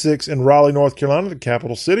 26th in Raleigh, North Carolina, the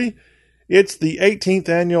capital city, it's the 18th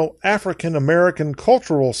annual African American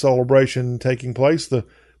Cultural Celebration taking place. The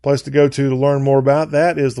place to go to learn more about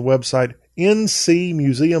that is the website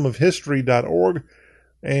ncmuseumofhistory.org.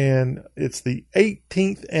 And it's the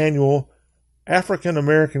 18th annual African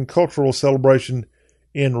American Cultural Celebration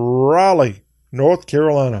in Raleigh, North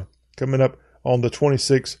Carolina, coming up on the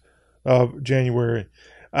 26th of January.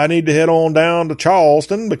 I need to head on down to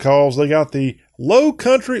Charleston because they got the Low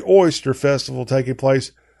Country Oyster Festival taking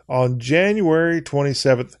place on January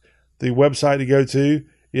 27th. The website to go to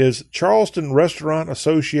is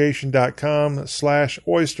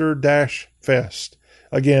charlestonrestaurantassociation.com/oyster-fest.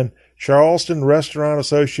 Again,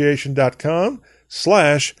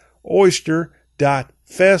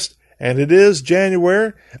 charlestonrestaurantassociation.com/oyster-fest. And it is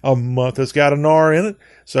January, a month that's got an R in it.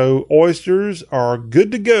 So oysters are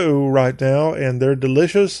good to go right now, and they're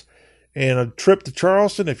delicious. And a trip to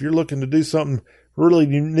Charleston, if you're looking to do something really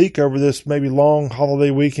unique over this maybe long holiday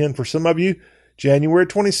weekend for some of you, January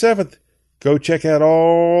 27th, go check out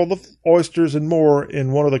all the oysters and more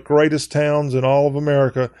in one of the greatest towns in all of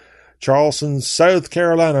America, Charleston, South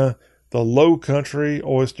Carolina, the Low Country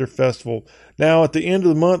Oyster Festival. Now, at the end of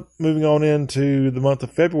the month, moving on into the month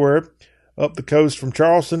of February, up the coast from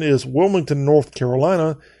Charleston is Wilmington, North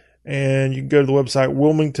Carolina, and you can go to the website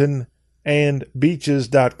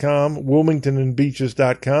wilmingtonandbeaches.com,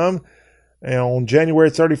 wilmingtonandbeaches.com. And on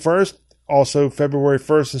January 31st, also February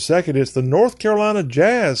 1st and 2nd, it's the North Carolina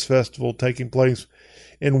Jazz Festival taking place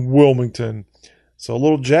in Wilmington. So a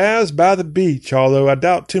little jazz by the beach, although I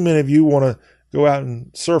doubt too many of you want to go out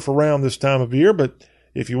and surf around this time of year, but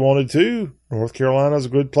if you wanted to, North Carolina is a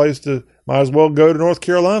good place to, might as well go to North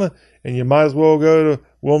Carolina, and you might as well go to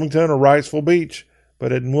Wilmington or Wrightsville Beach.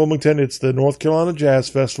 But in Wilmington, it's the North Carolina Jazz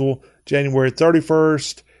Festival, January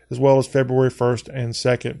 31st, as well as February 1st and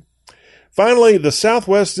 2nd. Finally, the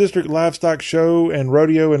Southwest District Livestock Show and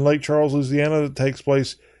Rodeo in Lake Charles, Louisiana, that takes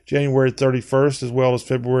place January 31st, as well as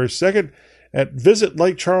February 2nd. At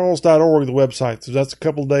visitlakecharles.org, the website. So that's a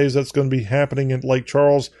couple of days that's going to be happening in Lake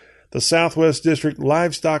Charles. The Southwest District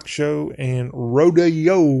Livestock Show and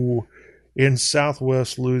Rodeo in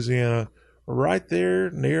Southwest Louisiana, right there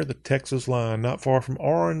near the Texas line, not far from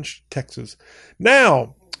Orange, Texas.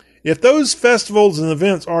 Now, if those festivals and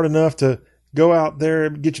events aren't enough to go out there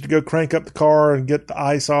and get you to go crank up the car and get the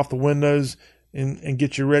ice off the windows and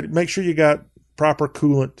get you ready, make sure you got proper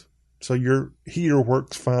coolant so your heater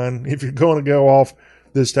works fine if you're going to go off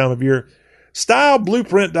this time of year.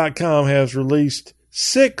 StyleBlueprint.com has released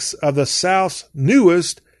 6 of the South's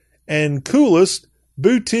newest and coolest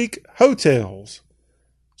boutique hotels.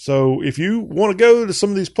 So if you want to go to some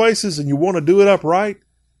of these places and you want to do it up right,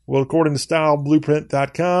 well, according to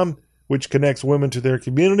StyleBlueprint.com, which connects women to their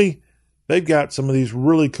community, they've got some of these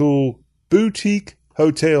really cool boutique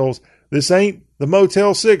hotels. This ain't the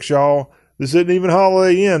Motel 6, y'all. This isn't even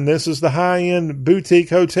Holiday Inn. This is the high-end boutique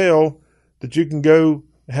hotel that you can go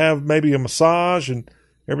have maybe a massage and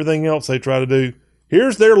everything else they try to do.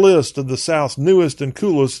 Here's their list of the South's newest and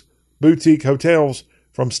coolest boutique hotels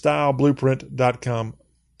from StyleBlueprint.com.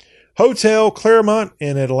 Hotel Claremont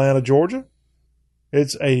in Atlanta, Georgia.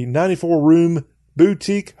 It's a 94-room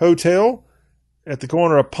boutique hotel at the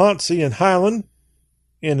corner of Ponce and Highland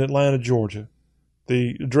in Atlanta, Georgia.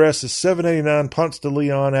 The address is 789 Ponce de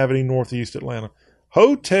Leon Avenue, Northeast Atlanta.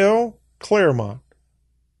 Hotel Claremont.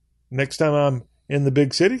 Next time I'm in the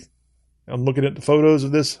big city, I'm looking at the photos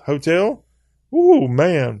of this hotel. Ooh,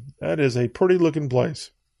 man, that is a pretty looking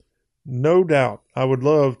place. No doubt I would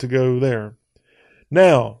love to go there.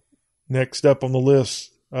 Now, next up on the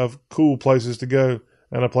list of cool places to go,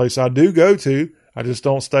 and a place I do go to, I just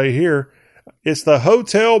don't stay here, it's the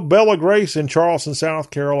Hotel Bella Grace in Charleston,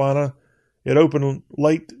 South Carolina. It opened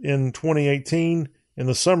late in 2018, in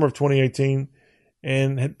the summer of 2018,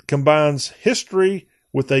 and it combines history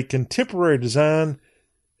with a contemporary design.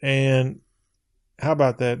 And how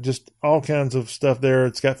about that? Just all kinds of stuff there.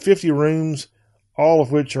 It's got 50 rooms, all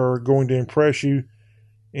of which are going to impress you.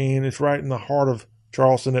 And it's right in the heart of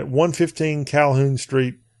Charleston at 115 Calhoun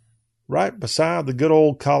Street, right beside the good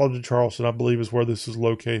old College of Charleston, I believe is where this is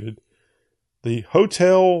located. The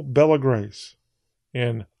Hotel Bella Grace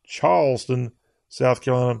in Charleston, South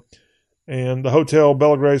Carolina. And the Hotel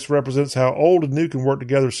Bella Grace represents how old and new can work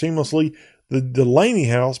together seamlessly. The Delaney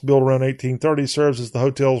House, built around 1830, serves as the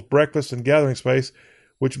hotel's breakfast and gathering space,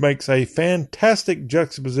 which makes a fantastic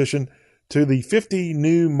juxtaposition to the 50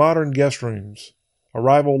 new modern guest rooms,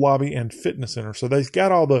 arrival lobby, and fitness center. So they've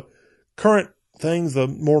got all the current things, the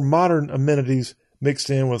more modern amenities mixed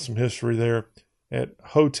in with some history there at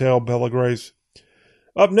Hotel Bella Grace.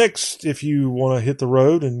 Up next, if you want to hit the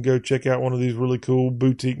road and go check out one of these really cool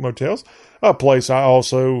boutique motels, a place I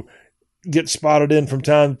also get spotted in from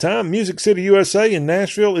time to time, Music City, USA in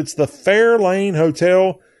Nashville. It's the Fairlane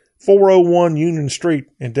Hotel, 401 Union Street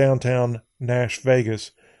in downtown Nash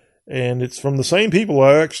Vegas. And it's from the same people who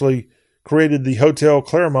actually created the Hotel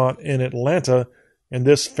Claremont in Atlanta. And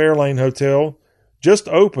this Fairlane Hotel just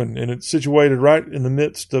opened, and it's situated right in the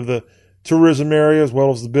midst of the tourism area as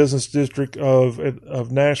well as the business district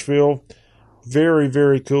of Nashville. Very,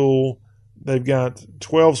 very cool. They've got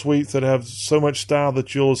 12 suites that have so much style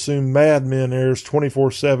that you'll assume Mad Men airs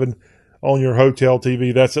 24/7 on your hotel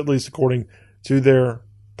TV. That's at least according to their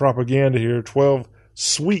propaganda here. 12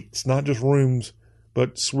 suites, not just rooms,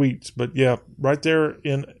 but suites. But yeah, right there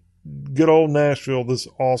in good old Nashville, this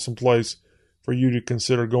awesome place for you to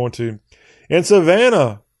consider going to. In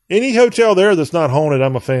Savannah, any hotel there that's not haunted,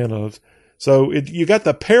 I'm a fan of. So you got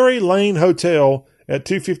the Perry Lane Hotel at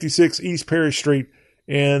 256 East Perry Street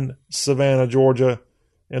in Savannah, Georgia.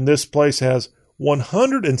 And this place has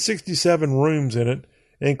 167 rooms in it,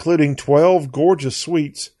 including 12 gorgeous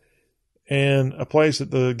suites, and a place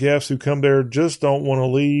that the guests who come there just don't want to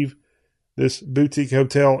leave. This boutique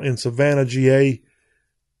hotel in Savannah, GA.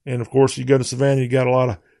 And of course, you go to Savannah, you got a lot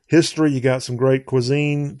of history, you got some great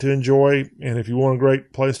cuisine to enjoy. And if you want a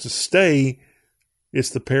great place to stay, it's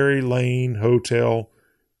the Perry Lane Hotel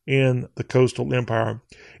in the Coastal Empire.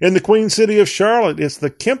 In the Queen City of Charlotte, it's the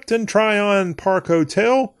Kempton Tryon Park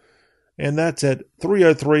Hotel, and that's at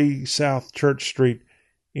 303 South Church Street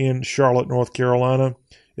in Charlotte, North Carolina.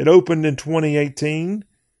 It opened in 2018,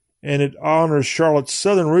 and it honors Charlotte's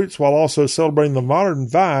southern roots while also celebrating the modern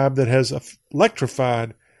vibe that has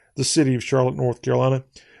electrified the city of Charlotte, North Carolina.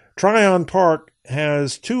 Tryon Park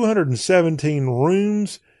has 217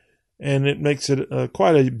 rooms, and it makes it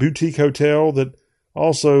quite a boutique hotel that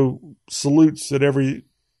also salutes at every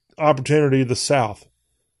opportunity the South.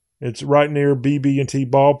 It's right near BB&T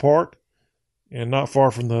Ballpark and not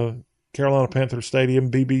far from the Carolina Panther Stadium,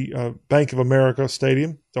 Bank of America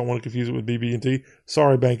Stadium. Don't want to confuse it with BB&T.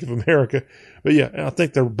 Sorry, Bank of America. But yeah, I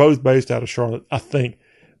think they're both based out of Charlotte. I think.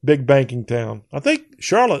 Big banking town. I think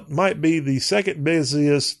Charlotte might be the second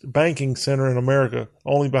busiest banking center in America,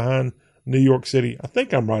 only behind New York City. I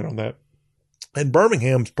think I'm right on that. And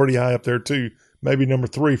Birmingham's pretty high up there too. Maybe number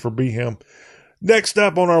 3 for Beeham. Next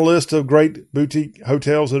up on our list of great boutique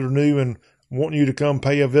hotels that are new and want you to come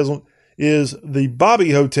pay a visit is the Bobby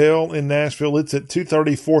Hotel in Nashville. It's at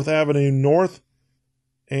 230 4th Avenue North.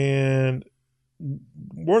 And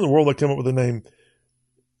where in the world they come up with the name?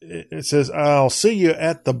 It says, I'll see you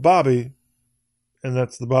at the Bobby. And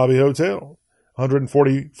that's the Bobby Hotel.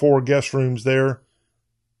 144 guest rooms there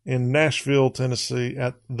in Nashville, Tennessee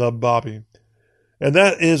at the Bobby. And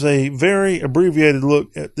that is a very abbreviated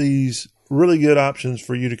look at these really good options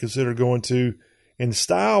for you to consider going to in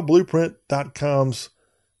StyleBlueprint.com's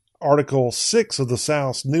Article 6 of the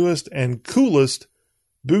South's newest and coolest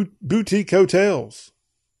boutique hotels.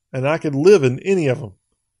 And I could live in any of them.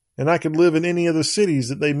 And I could live in any of the cities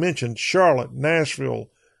that they mentioned. Charlotte,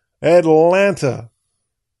 Nashville, Atlanta,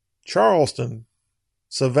 Charleston,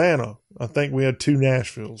 Savannah. I think we had 2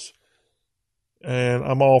 Nashvilles. And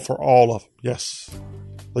I'm all for all of them. Yes.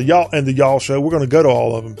 The Y'all Show, we're going to go to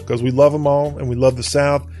all of them because we love them all and we love the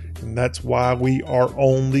South. And that's why we are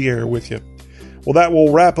on the air with you. Well, that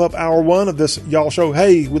will wrap up hour 1 of this Y'all Show.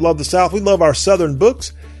 Hey, we love the South. We love our Southern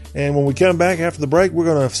books. And when we come back after the break, we're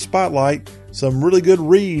going to spotlight some really good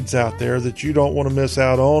reads out there that you don't want to miss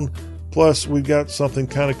out on. Plus, we've got something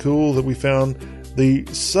kind of cool that we found. The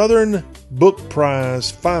Southern Book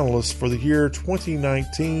Prize finalists for the year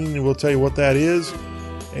 2019. And we'll tell you what that is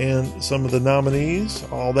and some of the nominees.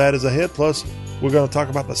 All that is ahead. Plus, we're going to talk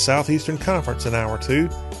about the Southeastern Conference in hour 2,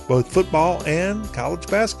 both football and college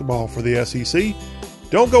basketball for the SEC.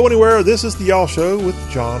 Don't go anywhere. This is the Y'all Show with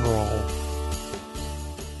John Rawl.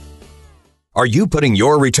 Are you putting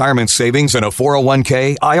your retirement savings in a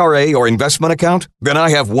 401k, IRA, or investment account? Then I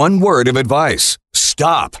have one word of advice.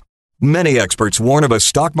 Stop. Many experts warn of a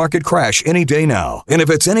stock market crash any day now. And if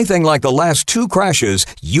it's anything like the last 2 crashes,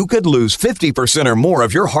 you could lose 50% or more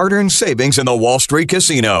of your hard-earned savings in the Wall Street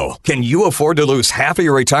casino. Can you afford to lose half of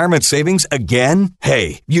your retirement savings again?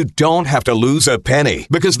 Hey, you don't have to lose a penny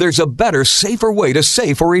because there's a better, safer way to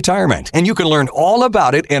save for retirement. And you can learn all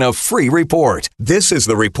about it in a free report. This is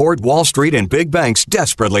the report Wall Street and big banks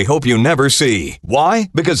desperately hope you never see. Why?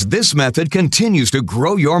 Because this method continues to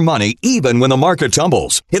grow your money even when the market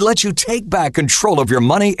tumbles. It lets you take back control of your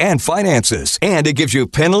money and finances, and it gives you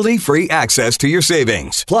penalty-free access to your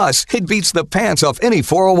savings. Plus, it beats the pants off any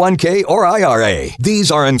 401k or IRA.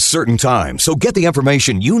 These are uncertain times, so get the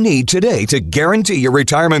information you need today to guarantee your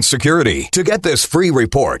retirement security. To get this free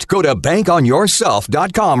report, go to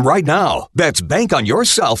bankonyourself.com right now. That's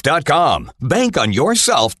bankonyourself.com.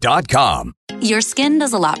 bankonyourself.com. Your skin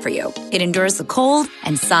does a lot for you. It endures the cold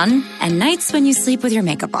and sun and nights when you sleep with your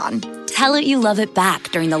makeup on. Tell it you love it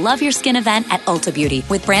back during the Love Your Skin event at Ulta Beauty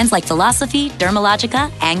with brands like Philosophy,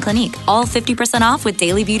 Dermalogica, and Clinique. All 50% off with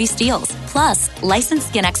daily beauty steals. Plus, licensed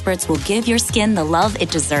skin experts will give your skin the love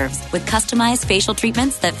it deserves with customized facial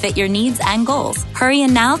treatments that fit your needs and goals. Hurry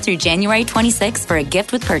in now through January 26th for a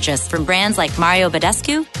gift with purchase from brands like Mario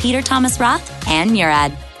Badescu, Peter Thomas Roth, and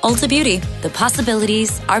Murad. Ulta Beauty. The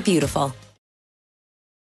possibilities are beautiful.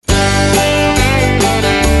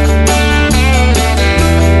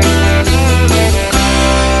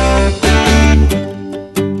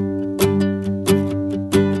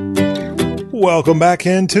 Welcome back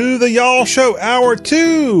into the Y'all Show, Hour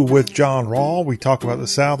 2 with John Rawl. We talk about the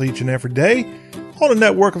South each and every day on a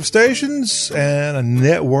network of stations and a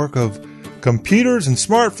network of computers and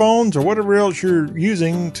smartphones or whatever else you're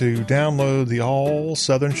using to download the all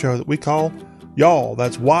Southern show that we call Y'all.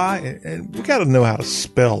 That's Y, and we got to know how to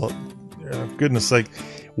spell it. For goodness sake.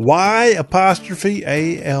 Y''ALL.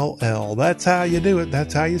 That's how you do it.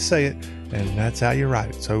 That's how you say it. And that's how you write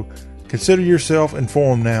it. So consider yourself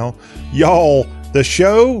informed now. Y'all, the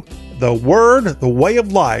show, the word, the way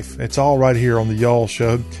of life. It's all right here on the Y'all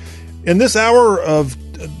Show. In this hour of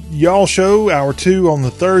Y'all Show, Hour 2 on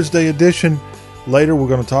the Thursday edition, later we're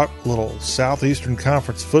going to talk a little Southeastern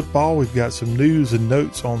Conference football. We've got some news and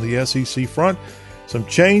notes on the SEC front, some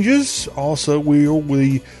changes. Also, we'll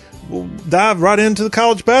dive right into the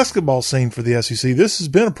college basketball scene for the SEC. This has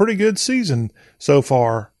been a pretty good season so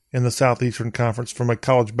far in the Southeastern Conference from a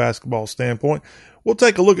college basketball standpoint. We'll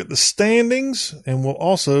take a look at the standings, and we'll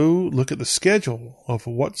also look at the schedule of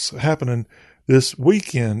what's happening this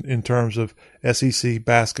weekend in terms of SEC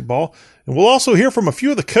basketball. And we'll also hear from a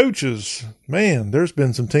few of the coaches. Man, there's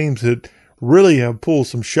been some teams that really have pulled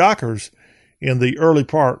some shockers in the early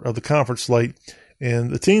part of the conference slate.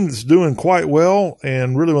 And the team that's doing quite well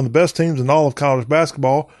and really one of the best teams in all of college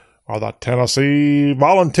basketball are the Tennessee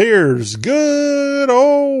Volunteers. Good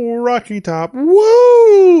old Rocky Top.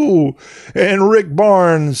 Woo! And Rick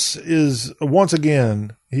Barnes is, once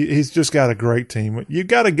again, he's just got a great team. You've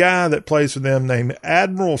got a guy that plays for them named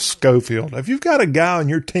Admiral Schofield. If you've got a guy on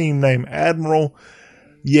your team named Admiral,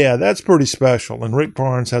 yeah, that's pretty special. And Rick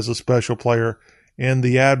Barnes has a special player in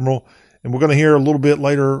the Admiral. And we're going to hear a little bit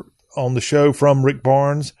later on the show from Rick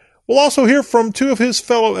Barnes. We'll also hear from two of his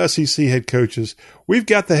fellow SEC head coaches. We've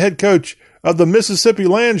got the head coach of the Mississippi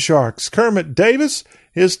Land Sharks, Kermit Davis.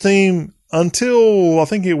 His team, until I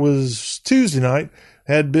think it was Tuesday night,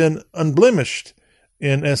 had been unblemished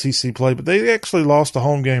in SEC play, but they actually lost a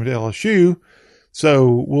home game to LSU.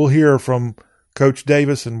 So we'll hear from Coach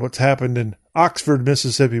Davis and what's happened in Oxford,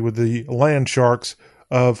 Mississippi with the Land Sharks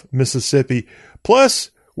of Mississippi.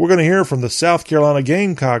 Plus, we're going to hear from the South Carolina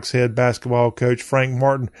Gamecocks head basketball coach, Frank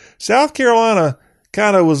Martin. South Carolina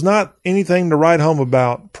kind of was not anything to write home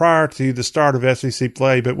about prior to the start of SEC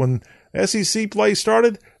play, but when SEC play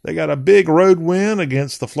started, they got a big road win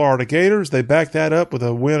against the Florida Gators. They backed that up with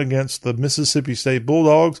a win against the Mississippi State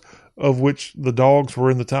Bulldogs, of which the Dogs were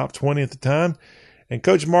in the top 20 at the time. And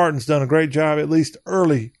Coach Martin's done a great job, at least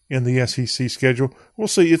early in the SEC schedule. We'll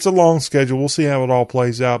see. It's a long schedule. We'll see how it all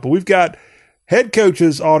plays out. But we've got head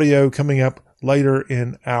coach's audio coming up later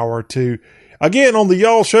in hour 2. Again, on the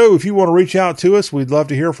Y'all Show, if you want to reach out to us, we'd love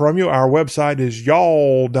to hear from you. Our website is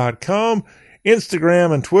y'all.com.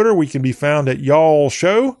 Instagram and Twitter, we can be found at Y'all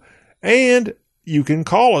Show. And you can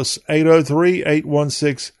call us,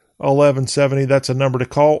 803-816-1170. That's a number to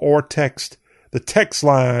call, or text. The text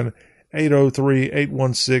line,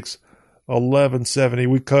 803-816-1170.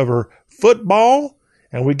 We cover football,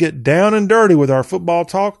 and we get down and dirty with our football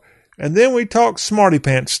talk. And then we talk smarty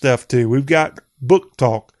pants stuff too. We've got book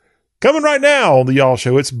talk coming right now on the Y'all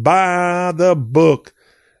Show. It's by the book.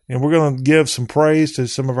 And we're going to give some praise to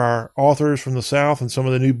some of our authors from the South and some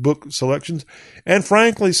of the new book selections. And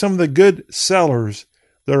frankly, some of the good sellers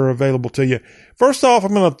that are available to you. First off,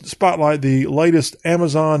 I'm going to spotlight the latest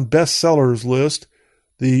Amazon bestsellers list.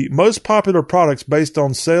 The most popular products based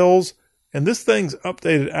on sales. And this thing's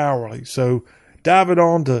updated hourly. So dive it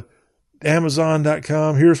on to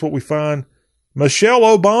Amazon.com. Here's what we find. Michelle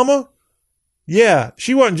Obama. Yeah,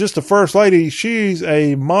 she wasn't just a first lady. She's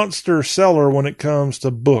a monster seller when it comes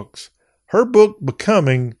to books. Her book,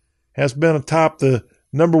 Becoming, has been atop the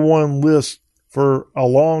 #1 list for a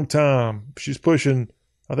long time. She's pushing,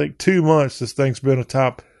 I think, 2 months. This thing's been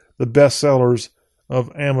atop the bestsellers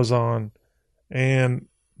of Amazon. And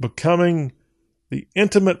Becoming, the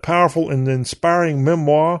intimate, powerful, and inspiring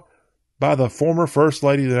memoir by the former First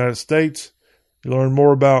Lady of the United States. You learn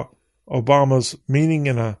more about Obama's meaning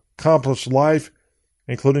and accomplished life,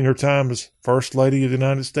 including her time as First Lady of the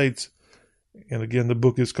United States. And again, the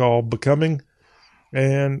book is called Becoming.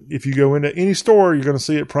 And if you go into any store, you're going to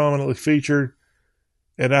see it prominently featured.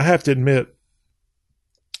 And I have to admit,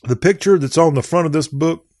 the picture that's on the front of this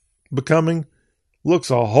book, Becoming,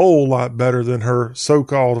 looks a whole lot better than her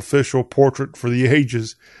so-called official portrait for the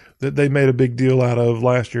ages that they made a big deal out of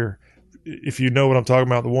last year. If you know what I'm talking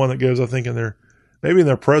about, the one that goes, I think, maybe in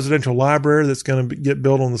their presidential library that's going to get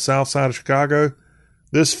built on the south side of Chicago.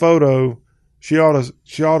 this photo, she ought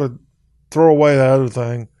to throw away that other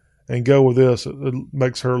thing and go with this. It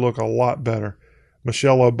makes her look a lot better.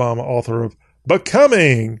 Michelle Obama, author of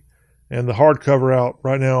Becoming, and the hardcover out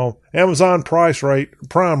right now. Amazon Prime rate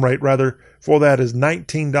for that is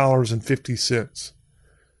 $19.50.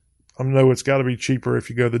 I know it's got to be cheaper if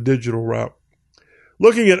you go the digital route.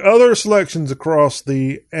 Looking at other selections across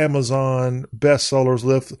the Amazon bestsellers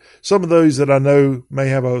list, some of those that I know may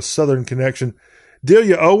have a Southern connection.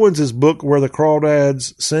 Delia Owens' book, Where the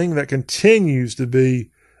Crawdads Sing, that continues to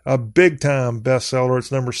be a big-time bestseller.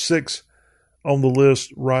 It's number 6 on the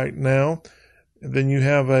list right now. And then you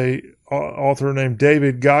have a author named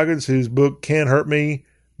David Goggins, whose book, Can't Hurt Me,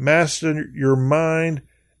 Master Your Mind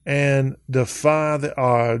and Defy the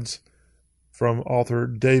Odds, from author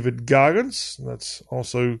David Goggins. That's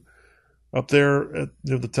also up there at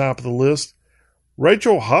the top of the list.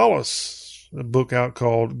 Rachel Hollis, a book out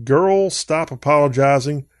called Girl, Stop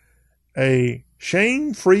Apologizing, A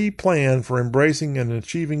Shame-Free Plan for Embracing and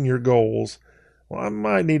Achieving Your Goals. Well, I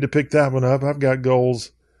might need to pick that one up. I've got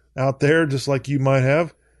goals out there just like you might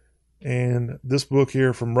have. And this book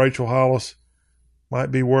here from Rachel Hollis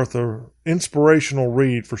might be worth an inspirational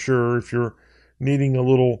read for sure if you're needing a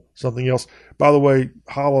little something else. By the way,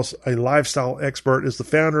 Hollis, a lifestyle expert, is the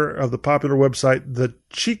founder of the popular website, The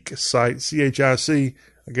Chic Site, CHIC.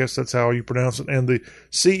 I guess that's how you pronounce it. And the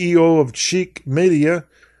CEO of Chic Media.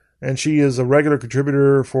 And she is a regular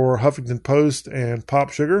contributor for Huffington Post and Pop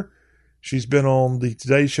Sugar. She's been on the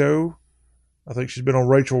Today Show. I think she's been on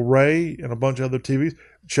Rachel Ray and a bunch of other TV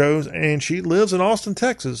shows. And she lives in Austin,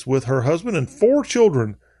 Texas with her husband and 4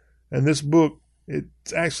 children. And this book,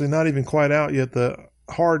 it's actually not even quite out yet. The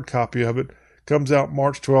hard copy of it comes out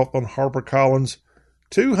March 12th on HarperCollins.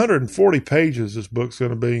 240 pages this book's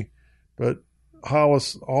going to be. But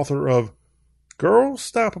Hollis, author of Girl,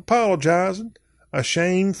 Stop Apologizing, A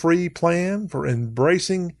Shame-Free Plan for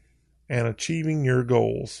Embracing and Achieving Your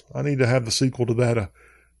Goals. I need to have the sequel to that.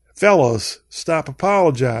 Fellas, stop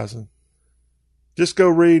apologizing. Just go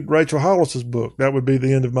read Rachel Hollis's book. That would be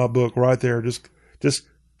the end of my book right there. Just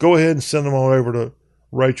go ahead and send them on over to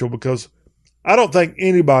Rachel, because I don't think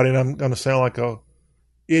anybody, and I'm going to sound like a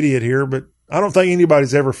idiot here, but I don't think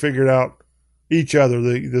anybody's ever figured out each other.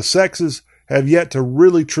 The sexes have yet to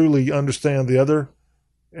really, truly understand the other,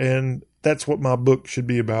 and that's what my book should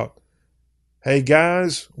be about. Hey,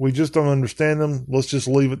 guys, we just don't understand them. Let's just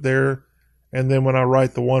leave it there. And then when I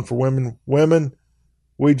write the one for women,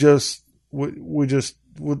 we just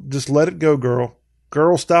let it go, girl.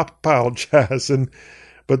 Girl, stop apologizing.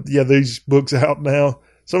 But yeah, these books out now.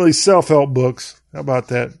 Some of these self-help books. How about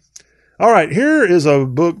that? All right, here is a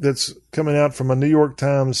book that's coming out from a New York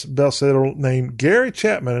Times bestseller named Gary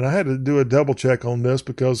Chapman. And I had to do a double check on this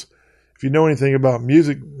because if you know anything about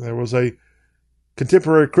music, there was a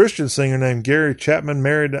contemporary Christian singer named Gary Chapman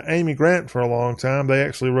married to Amy Grant for a long time. They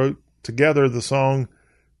actually wrote together the song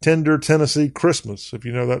Tender Tennessee Christmas, if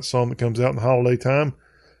you know that song that comes out in the holiday time.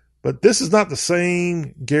 But this is not the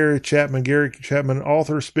same Gary Chapman. Gary Chapman,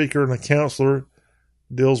 author, speaker, and a counselor,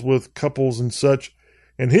 deals with couples and such.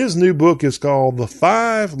 And his new book is called The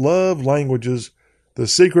 5 Love Languages, The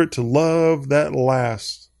Secret to Love That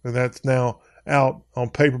Lasts. And that's now out on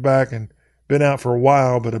paperback and been out for a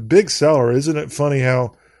while, but a big seller. Isn't it funny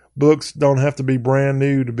how books don't have to be brand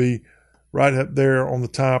new to be right up there on the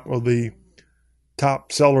top of the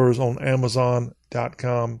top sellers on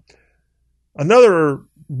Amazon.com. Another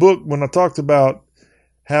book, when I talked about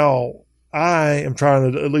how I am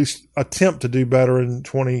trying to at least attempt to do better in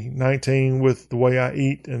 2019 with the way I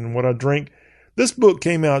eat and what I drink, this book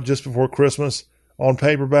came out just before Christmas on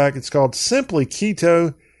paperback. It's called Simply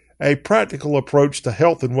Keto, A Practical Approach to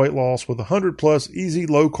Health and Weight Loss with 100+ easy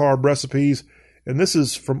low-carb recipes. And this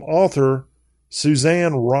is from author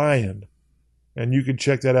Suzanne Ryan. And you can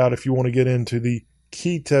check that out if you want to get into the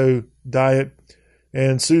keto diet.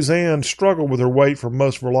 And Suzanne struggled with her weight for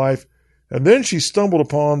most of her life. And then she stumbled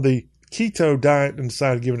upon the keto diet and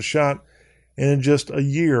decided to give it a shot. And in just a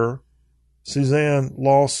year, Suzanne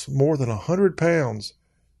lost more than 100 pounds.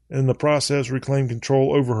 And in the process, reclaimed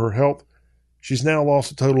control over her health. She's now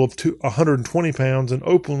lost a total of 120 pounds and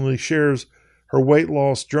openly shares her weight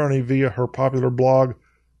loss journey via her popular blog,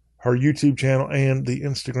 her YouTube channel, and the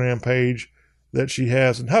Instagram page that she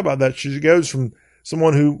has. And how about that? She goes from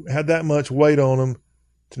someone who had that much weight on them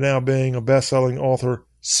to now being a best-selling author.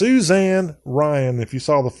 Suzanne Ryan, if you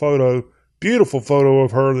saw the photo, beautiful photo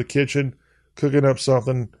of her in the kitchen cooking up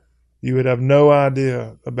something, you would have no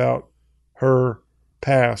idea about her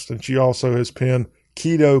past. And she also has penned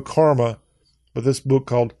Keto Karma, but this book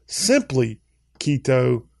called Simply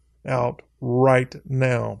Keto out right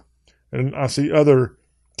now. And I see other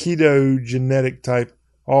ketogenetic type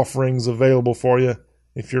offerings available for you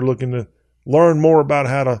if you're looking to learn more about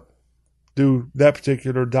how to do that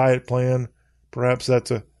particular diet plan. Perhaps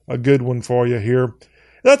that's a good one for you here.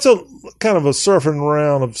 That's a kind of a surfing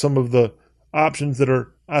around of some of the options that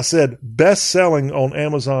are, I said, best selling on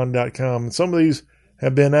Amazon.com. And some of these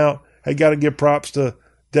have been out. I got to give props to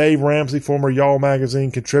Dave Ramsey, former Y'all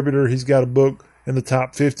Magazine contributor. He's got a book in the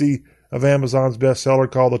top 50 of Amazon's bestseller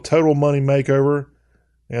called The Total Money Makeover.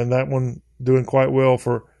 And that one doing quite well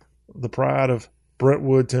for the pride of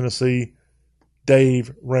Brentwood, Tennessee,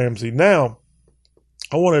 Dave Ramsey. Now,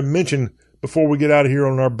 I want to mention before we get out of here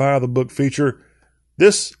on our Buy the Book feature,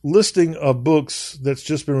 this listing of books that's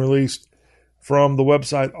just been released from the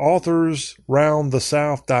website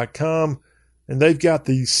authorsroundthesouth.com, and they've got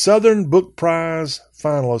the Southern Book Prize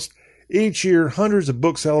finalists. Each year, hundreds of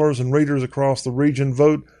booksellers and readers across the region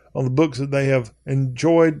vote on the books that they have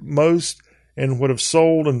enjoyed most and what have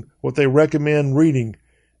sold and what they recommend reading.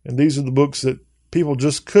 And these are the books that people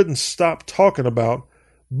just couldn't stop talking about.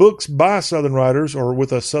 Books by Southern writers or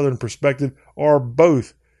with a Southern perspective, or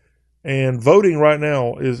both. And voting right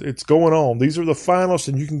now it's going on. These are the finalists,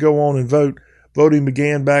 and you can go on and vote. Voting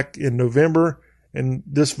began back in November, and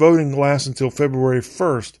this voting lasts until February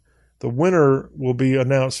 1st. The winner will be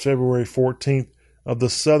announced February 14th of the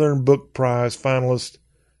Southern Book Prize finalists.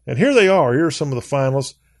 And here they are. Here are some of the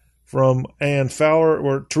finalists from Ann Fowler,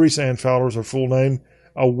 or Teresa Ann Fowler is her full name.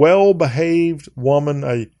 A Well-Behaved Woman,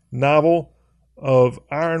 a novel of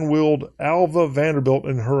iron-willed Alva Vanderbilt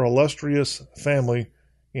and her illustrious family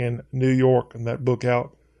in New York. And that book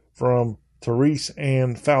out from Teresa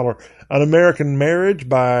Ann Fowler. An American Marriage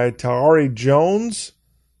by Tari Jones,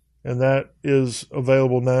 and that is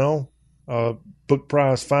available now. Book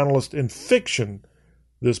Prize finalist in fiction,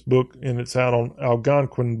 this book, and it's out on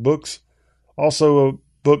Algonquin Books. Also a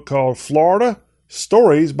book called Florida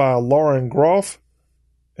Stories by Lauren Groff.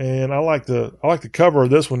 And I like the cover of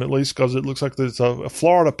this one, at least, because it looks like there's a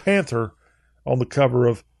Florida Panther on the cover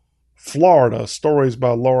of Florida Stories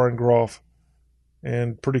by Lauren Groff.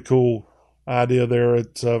 And pretty cool idea there.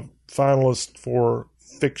 It's a finalist for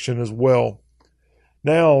fiction as well.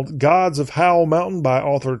 Now, Gods of Howell Mountain by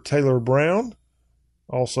author Taylor Brown,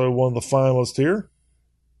 also one of the finalists here.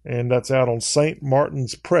 And that's out on St.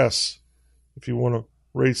 Martin's Press, if you want to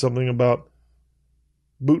read something about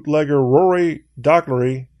bootlegger Rory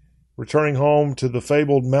Dockery returning home to the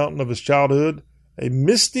fabled mountain of his childhood, a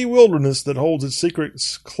misty wilderness that holds its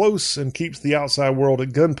secrets close and keeps the outside world at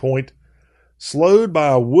gunpoint. Slowed by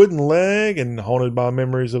a wooden leg and haunted by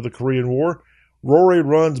memories of the Korean War, Rory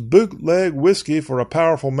runs bootleg whiskey for a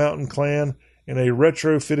powerful mountain clan in a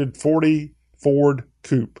retrofitted 40 Ford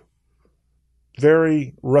coupe.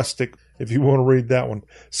 Very rustic, if you want to read that one.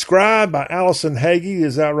 Scribe by Allison Hagee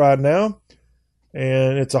is out right now,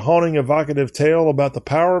 and it's a haunting, evocative tale about the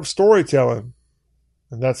power of storytelling.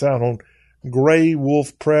 And that's out on Grey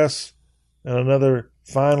Wolf Press, and another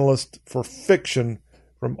finalist for fiction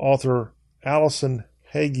from author Allison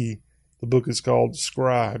Hagee. The book is called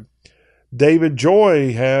Scribe. David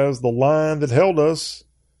Joy has The Lion That Held Us,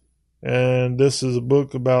 and this is a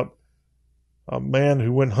book about a man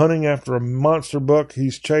who went hunting after a monster buck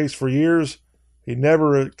he's chased for years. He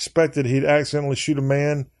never expected he'd accidentally shoot a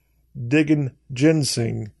man digging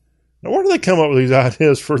ginseng. Now, where do they come up with these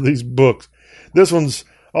ideas for these books? This one's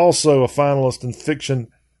also a finalist in fiction,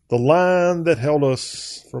 The Lion That Held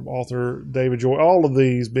Us, from author David Joy. All of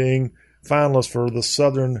these being finalists for the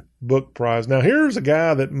Southern Book Prize. Now, here's a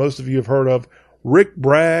guy that most of you have heard of, Rick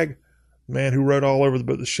Bragg, man who wrote all over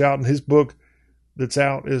the Shouting. His book that's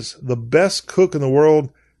out is The Best Cook in the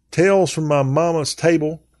World, Tales from My Mama's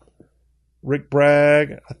Table. Rick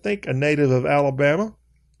Bragg, I think a native of Alabama.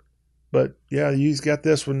 But yeah, he's got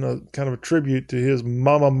this one, kind of a tribute to his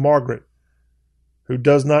Mama Margaret, who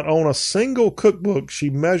does not own a single cookbook.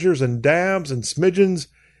 She measures and dabs and smidgens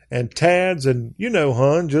and tads and, you know,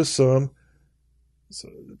 hun, just some. So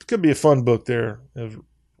it could be a fun book there.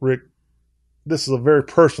 Rick, this is a very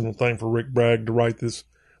personal thing for Rick Bragg to write this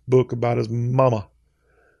book about his mama.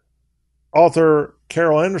 Author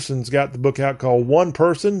Carol Anderson's got the book out called One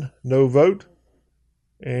Person, No Vote.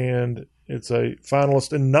 And it's a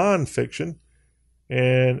finalist in nonfiction.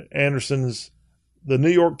 And Anderson is the New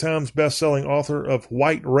York Times bestselling author of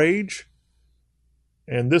White Rage.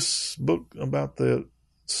 And this book about the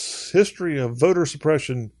history of voter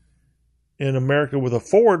suppression in America with a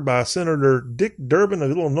foreword by Senator Dick Durbin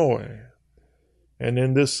of Illinois. And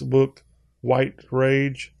in this book, White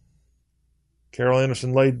Rage, Carol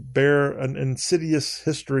Anderson laid bare an insidious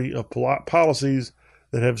history of policies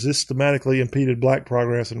that have systematically impeded black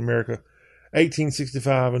progress in America,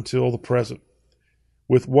 1865 until the present.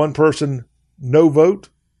 with one person, no vote.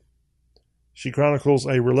 She chronicles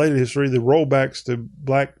a related history, the rollbacks to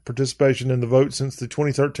black participation in the vote since the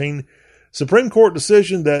 2013 Supreme Court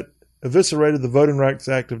decision that eviscerated the Voting Rights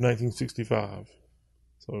Act of 1965.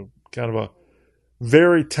 So kind of a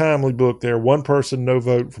very timely book there. One person, no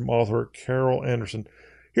vote, from author Carol Anderson.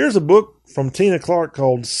 Here's a book from Tina Clark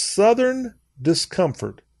called Southern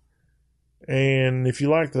Discomfort. And if you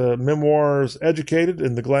like the memoirs Educated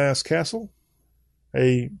in the Glass Castle,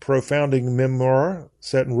 a profounding memoir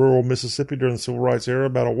set in rural Mississippi during the Civil Rights era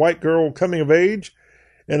about a white girl coming of age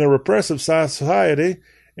in a repressive society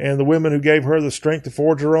and the women who gave her the strength to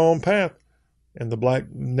forge her own path and the black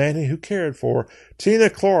nanny who cared for her. Tina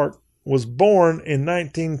Clark was born in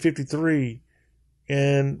 1953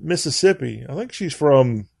 in Mississippi. I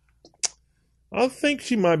think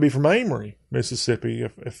she might be from Amory, Mississippi,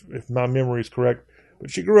 if my memory is correct.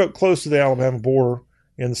 But she grew up close to the Alabama border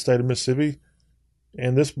in the state of Mississippi.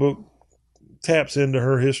 And this book taps into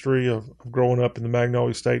her history of growing up in the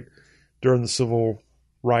Magnolia State during the Civil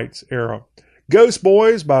Rights era. Ghost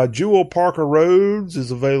Boys by Jewel Parker Rhodes is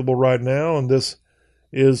available right now. And this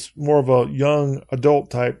is more of a young adult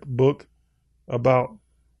type book about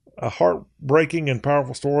a heartbreaking and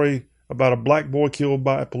powerful story about a black boy killed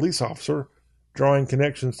by a police officer, drawing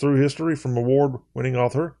connections through history from award-winning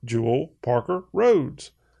author Jewel Parker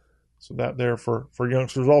Rhodes. So that there for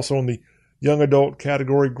youngsters. Also in the young adult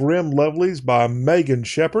category, Grim Lovelies by Megan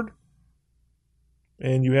Shepard.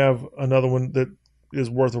 And you have another one that is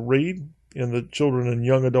worth a read in the children and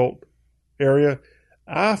young adult area,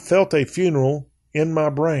 I Felt a Funeral in My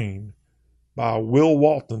Brain by Will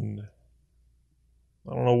Walton.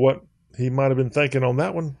 I don't know what he might have been thinking on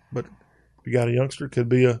that one, but if you got a youngster, it could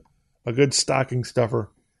be a good stocking stuffer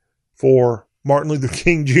for Martin Luther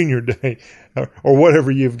King Jr. Day or whatever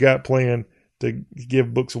you've got planned to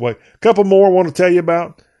give books away. A couple more I want to tell you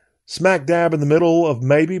about. Smack Dab in the Middle of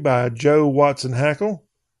Maybe by Joe Watson Hackle.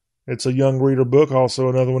 It's a young reader book. Also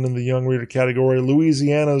another one in the young reader category.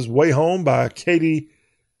 Louisiana's Way Home by Katie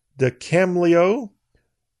DeCamillo.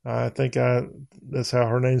 I think that's how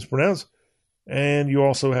her name's pronounced. And you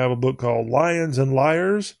also have a book called Lions and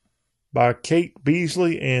Liars by Kate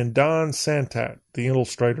Beasley and Don Santat, the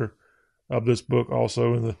illustrator of this book,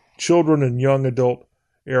 also in the children and young adult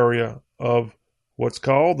area of what's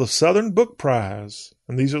called the Southern Book Prize.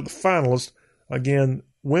 And these are the finalists. Again,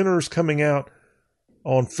 winners coming out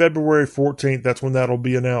on February 14th. That's when that'll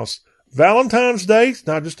be announced. Valentine's Day, it's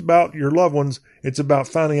not just about your loved ones. It's about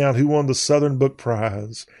finding out who won the Southern Book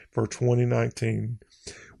Prize for 2019.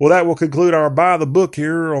 Well, that will conclude our Buy the Book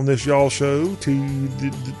here on this Y'all Show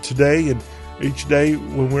today and each day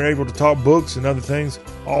when we're able to talk books and other things.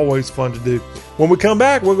 Always fun to do. When we come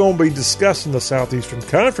back, we're going to be discussing the Southeastern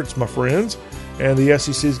Conference, my friends. And the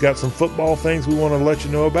SEC's got some football things we want to let you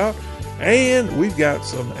know about. And we've got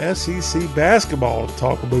some SEC basketball to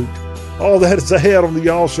talk about. All that is ahead on the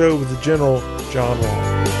Y'all Show with the General John Wall.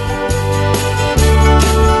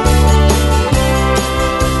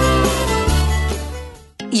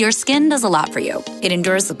 Your skin does a lot for you. It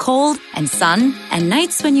endures the cold and sun and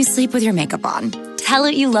nights when you sleep with your makeup on. Tell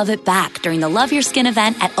it you love it back during the Love Your Skin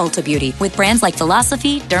event at Ulta Beauty with brands like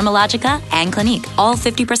Philosophy, Dermalogica, and Clinique. All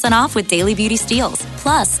 50% off with daily beauty steals.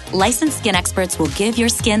 Plus, licensed skin experts will give your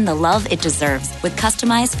skin the love it deserves with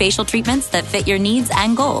customized facial treatments that fit your needs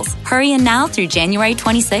and goals. Hurry in now through January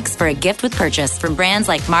 26th for a gift with purchase from brands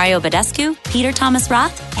like Mario Badescu, Peter Thomas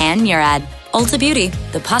Roth, and Murad. Ulta Beauty.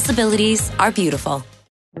 The possibilities are beautiful.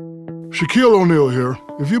 Shaquille O'Neal here.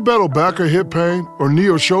 If you battle back or hip pain or knee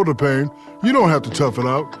or shoulder pain, you don't have to tough it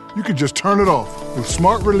out. You can just turn it off with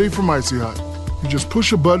Smart Relief from Icy Hot. You just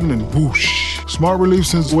push a button and whoosh. Smart Relief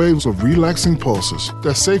sends waves of relaxing pulses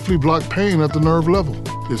that safely block pain at the nerve level.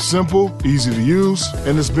 It's simple, easy to use,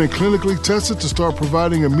 and it's been clinically tested to start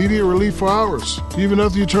providing immediate relief for hours, even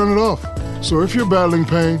after you turn it off. So if you're battling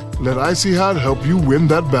pain, let Icy Hot help you win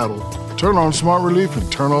that battle. Turn on Smart Relief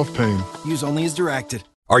and turn off pain. Use only as directed.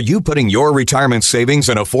 Are you putting your retirement savings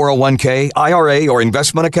in a 401k, IRA, or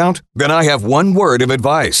investment account? Then I have one word of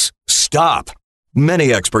advice. Stop.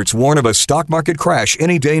 Many experts warn of a stock market crash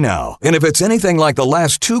any day now. And if it's anything like the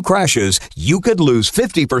last two crashes, you could lose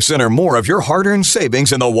 50% or more of your hard-earned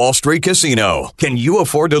savings in the Wall Street casino. Can you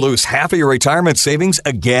afford to lose half of your retirement savings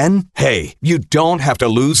again? Hey, you don't have to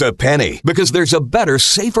lose a penny because there's a better,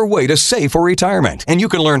 safer way to save for retirement. And you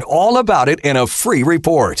can learn all about it in a free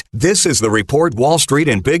report. This is the report Wall Street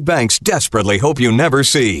and big banks desperately hope you never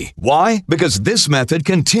see. Why? Because this method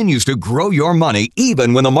continues to grow your money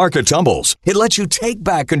even when the market tumbles. It lets you you take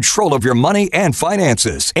back control of your money and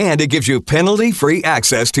finances. And it gives you penalty-free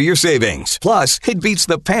access to your savings. Plus, it beats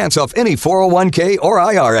the pants off any 401k or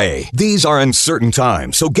IRA. These are uncertain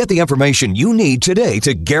times, so get the information you need today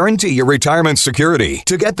to guarantee your retirement security.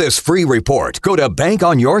 To get this free report, go to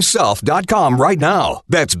bankonyourself.com right now.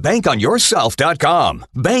 That's bankonyourself.com.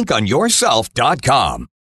 Bankonyourself.com.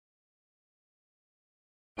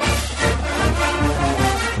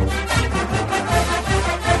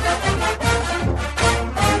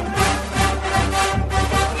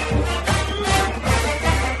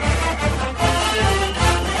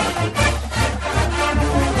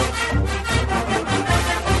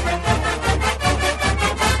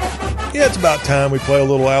 Yeah, it's about time we play a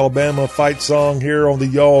little Alabama fight song here on the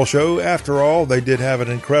Y'all Show. After all, they did have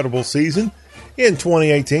an incredible season in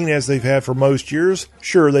 2018, as they've had for most years.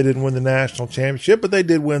 Sure, they didn't win the national championship, but they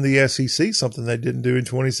did win the SEC, something they didn't do in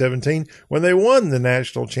 2017 when they won the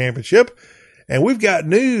national championship. And we've got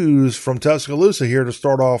news from Tuscaloosa here to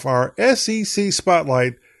start off our SEC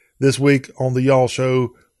Spotlight this week on the Y'all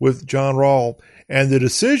Show with John Rawl. And the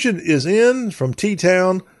decision is in from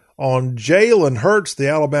T-Town on Jalen Hurts, the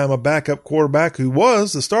Alabama backup quarterback who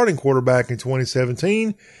was the starting quarterback in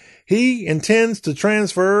 2017. He intends to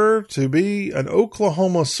transfer to be an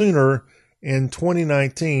Oklahoma Sooner in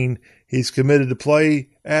 2019. He's committed to play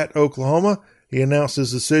at Oklahoma. He announced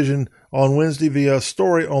his decision on Wednesday via a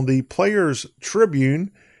story on the Players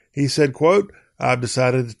Tribune. He said, quote, "I've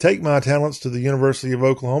decided to take my talents to the University of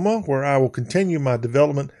Oklahoma, where I will continue my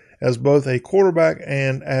development as both a quarterback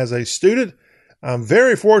and as a student. I'm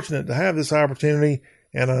very fortunate to have this opportunity,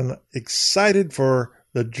 and I'm excited for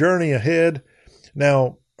the journey ahead."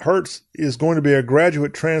 Now, Hurts is going to be a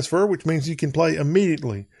graduate transfer, which means he can play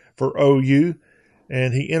immediately for OU,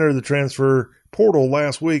 and he entered the transfer portal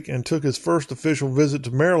last week and took his first official visit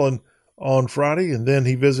to Maryland on Friday, and then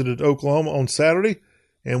he visited Oklahoma on Saturday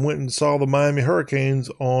and went and saw the Miami Hurricanes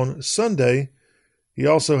on Sunday. He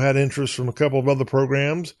also had interest from a couple of other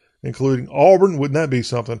programs, including Auburn. Wouldn't that be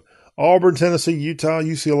something? Auburn, Tennessee, Utah,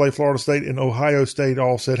 UCLA, Florida State, and Ohio State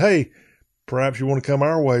all said, hey, perhaps you want to come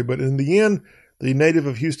our way. But in the end, the native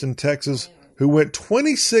of Houston, Texas, who went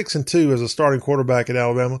 26-2 as a starting quarterback at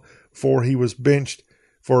Alabama before he was benched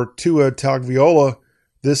for Tua Tagovailoa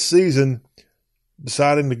this season,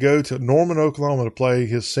 deciding to go to Norman, Oklahoma to play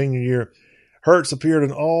his senior year. Hurts appeared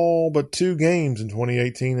in all but 2 games in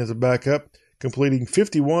 2018 as a backup, completing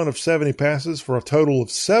 51 of 70 passes for a total of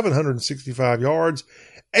 765 yards,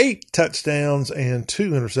 8 touchdowns, and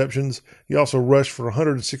 2 interceptions. He also rushed for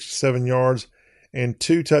 167 yards and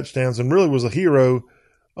 2 touchdowns, and really was a hero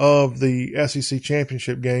of the SEC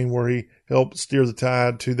championship game where he helped steer the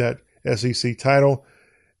Tide to that SEC title.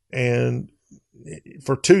 And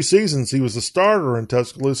for 2 seasons, he was a starter in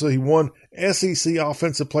Tuscaloosa. He won SEC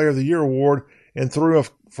Offensive Player of the Year award and threw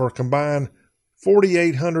for a combined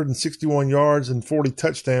 4,861 yards and 40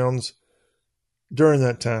 touchdowns during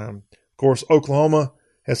that time. Of course, Oklahoma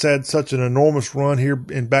has had such an enormous run here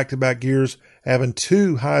in back-to-back years, having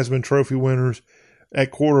 2 Heisman Trophy winners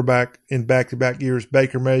at quarterback in back-to-back years,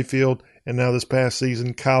 Baker Mayfield, and now this past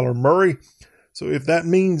season, Kyler Murray. So if that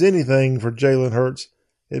means anything for Jalen Hurts,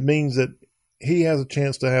 it means that he has a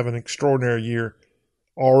chance to have an extraordinary year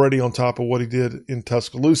already on top of what he did in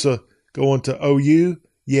Tuscaloosa. Going to OU,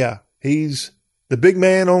 yeah, he's the big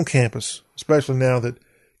man on campus, especially now that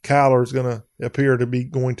Kyler is going to appear to be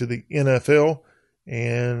going to the NFL,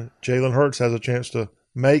 and Jalen Hurts has a chance to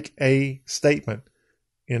make a statement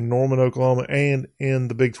in Norman, Oklahoma, and in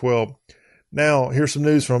the Big 12. Now, here's some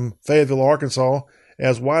news from Fayetteville, Arkansas,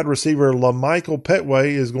 as wide receiver LaMichael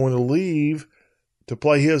Petway is going to leave to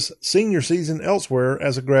play his senior season elsewhere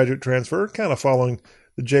as a graduate transfer, kind of following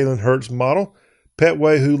the Jalen Hurts model.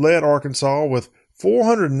 Petway, who led Arkansas with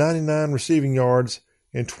 499 receiving yards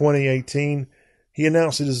in 2018, he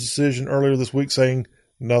announced his decision earlier this week saying,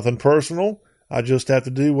 "Nothing personal. I just have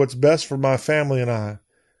to do what's best for my family and I."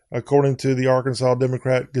 According to the Arkansas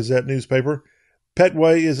Democrat-Gazette newspaper,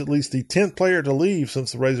 Petway is at least the 10th player to leave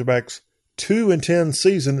since the Razorbacks' 2-10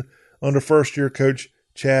 season under first-year coach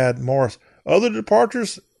Chad Morris. Other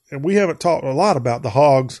departures, and we haven't talked a lot about the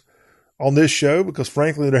Hogs on this show because,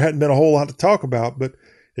 frankly, there hadn't been a whole lot to talk about. But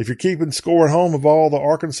if you're keeping score at home of all the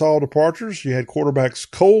Arkansas departures, you had quarterbacks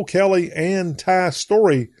Cole Kelly and Ty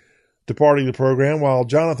Story departing the program, while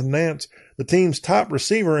Jonathan Nance, the team's top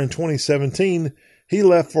receiver in 2017, he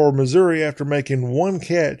left for Missouri after making 1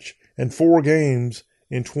 catch in 4 games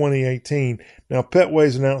in 2018. Now,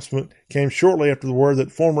 Petway's announcement came shortly after the word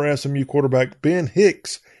that former SMU quarterback Ben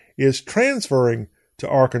Hicks is transferring to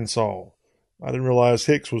Arkansas. I didn't realize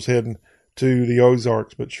Hicks was heading to the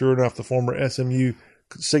Ozarks, but sure enough, the former SMU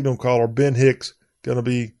signal caller Ben Hicks going to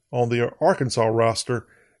be on the Arkansas roster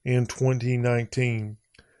in 2019.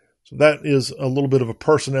 So that is a little bit of a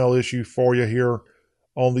personnel issue for you here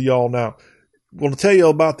on the Y'all Now. I'm going to tell you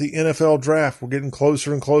about the NFL draft. We're getting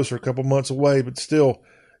closer and closer, a couple months away, but still.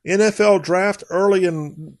 NFL draft early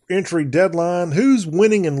in entry deadline. Who's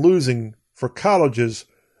winning and losing for colleges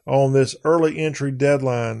on this early entry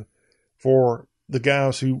deadline for the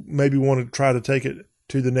guys who maybe want to try to take it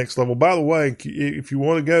to the next level? By the way, if you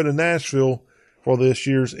want to go to Nashville for this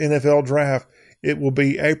year's NFL draft, it will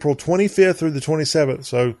be April 25th through the 27th.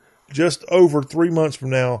 So just over 3 months from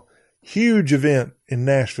now, huge event in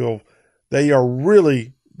Nashville. They are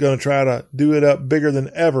really going to try to do it up bigger than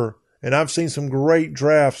ever. And I've seen some great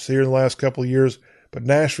drafts here in the last couple of years, but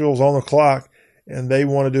Nashville's on the clock, and they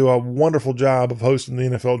want to do a wonderful job of hosting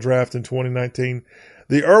the NFL draft in 2019.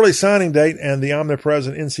 The early signing date and the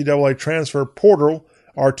omnipresent NCAA transfer portal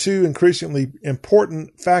are two increasingly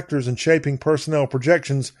important factors in shaping personnel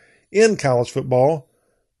projections in college football,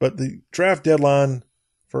 but the draft deadline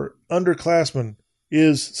for underclassmen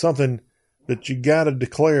is something that you got to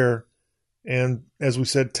declare, and as we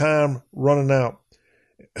said, time running out.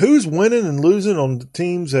 Who's winning and losing on the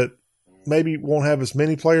teams that maybe won't have as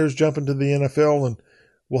many players jumping to the NFL and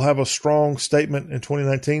will have a strong statement in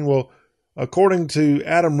 2019? Well, according to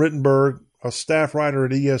Adam Rittenberg, a staff writer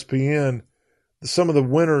at ESPN, some of the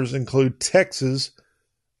winners include Texas.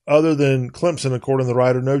 Other than Clemson, according to the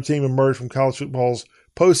writer, no team emerged from college football's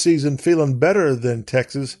postseason feeling better than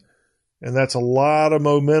Texas, and that's a lot of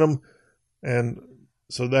momentum, and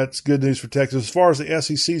so that's good news for Texas. As far as the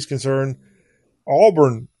SEC is concerned,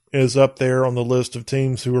 Auburn is up there on the list of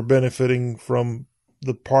teams who are benefiting from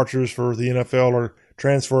the departures for the NFL or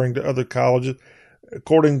transferring to other colleges.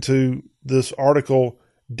 According to this article,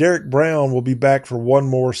 Derek Brown will be back for one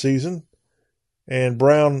more season, and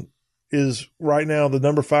Brown is right now the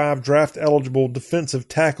number 5 draft-eligible defensive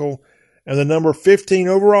tackle and the number 15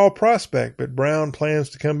 overall prospect. But Brown plans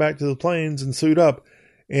to come back to the Plains and suit up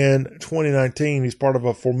in 2019. He's part of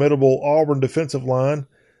a formidable Auburn defensive line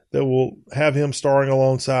that will have him starring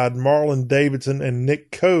alongside Marlon Davidson and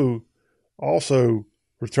Nick Coe, also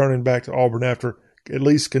returning back to Auburn after at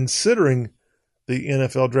least considering the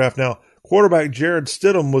NFL draft. Now, quarterback Jared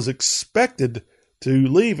Stidham was expected to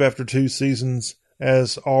leave after 2 seasons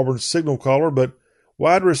as Auburn's signal caller, but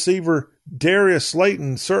wide receiver Darius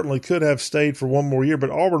Slayton certainly could have stayed for one more year,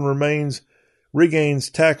 but Auburn regains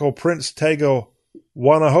tackle Prince Tega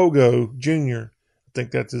Wanahogo Jr. I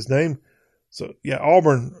think that's his name. So, yeah,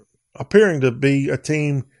 Auburn appearing to be a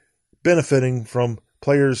team benefiting from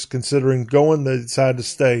players considering going, they decide to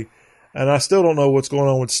stay. And I still don't know what's going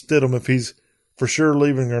on with Stidham, if he's for sure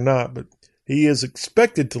leaving or not, but he is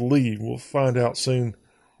expected to leave. We'll find out soon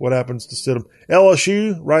what happens to Stidham.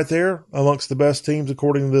 LSU, right there, amongst the best teams,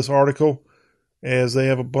 according to this article, as they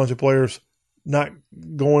have a bunch of players not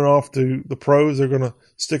going off to the pros. They're going to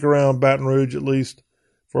stick around Baton Rouge at least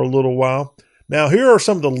for a little while. Now, here are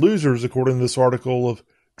some of the losers, according to this article, of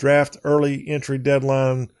draft early entry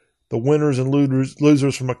deadline, the winners and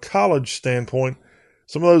losers from a college standpoint.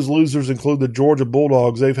 Some of those losers include the Georgia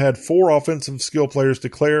Bulldogs. They've had 4 offensive skill players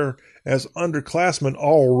declare as underclassmen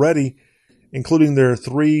already, including their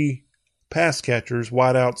 3 pass catchers,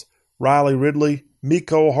 wideouts Riley Ridley,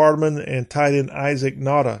 Mecole Hardman, and tight end Isaac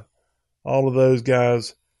Nauta. All of those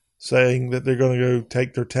guys saying that they're going to go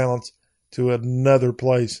take their talents to another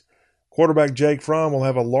place. Quarterback Jake Fromm will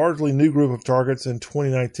have a largely new group of targets in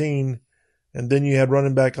 2019. And then you had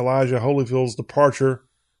running back Elijah Holyfield's departure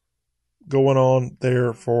going on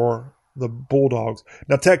there for the Bulldogs.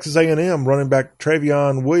 Now, Texas A&M running back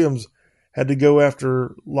Travion Williams had to go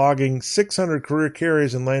after logging 600 career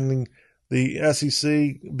carries and landing the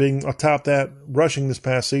SEC, being atop that rushing this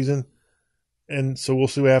past season. And so we'll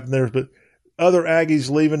see what happens there. But other Aggies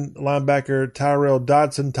leaving, linebacker Tyrell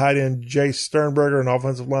Dodson, tight end Jace Sternberger, and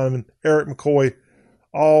offensive lineman Eric McCoy,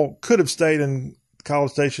 all could have stayed in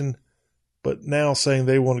College Station, but now saying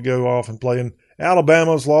they want to go off and play. And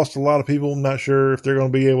Alabama's lost a lot of people. I'm not sure if they're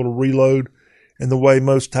going to be able to reload in the way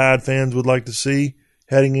most Tide fans would like to see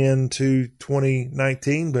heading into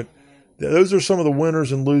 2019. But those are some of the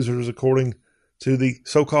winners and losers according to the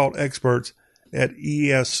so-called experts at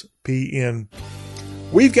ESPN.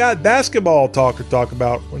 We've got basketball talk to talk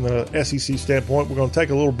about from the SEC standpoint. We're going to take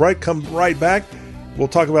a little break, come right back. We'll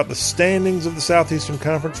talk about the standings of the Southeastern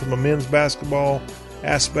Conference from a men's basketball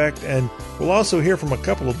aspect, and we'll also hear from a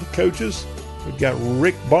couple of the coaches. We've got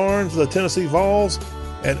Rick Barnes of the Tennessee Vols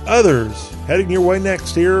and others heading your way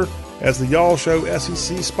next here as the Y'all Show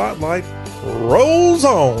SEC Spotlight rolls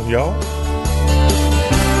on, y'all.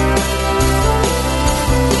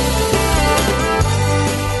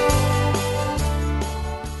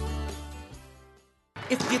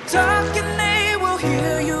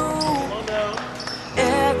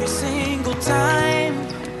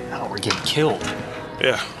 killed.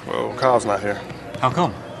 Yeah, well, Kyle's not here. How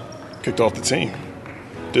come? Kicked off the team.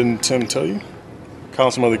 Didn't Tim tell you? Kyle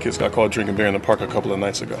and some other kids got caught drinking beer in the park a couple of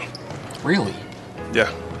nights ago. Really? Yeah.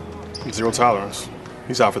 Zero tolerance.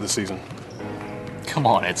 He's out for the season. Come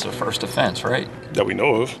on, it's a first offense, right? That we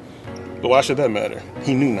know of. But why should that matter?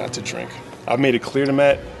 He knew not to drink. I've made it clear to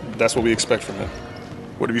Matt that's what we expect from him.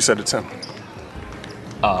 What have you said to Tim?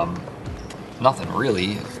 Nothing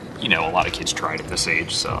really. You know, a lot of kids try it at this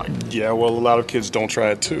age, so... Yeah, well, a lot of kids don't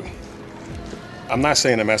try it too. I'm not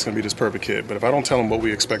saying that Matt's going to be this perfect kid, but if I don't tell him what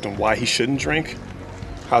we expect and why he shouldn't drink,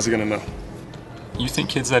 how's he going to know? You think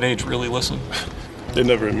kids that age really listen? They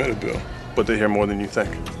never admit it, Bill, but they hear more than you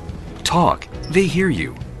think. Talk. They hear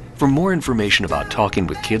you. For more information about talking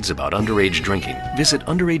with kids about underage drinking, visit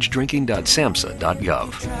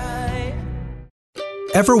underagedrinking.samhsa.gov.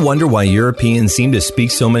 Ever wonder why Europeans seem to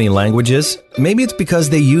speak so many languages? Maybe it's because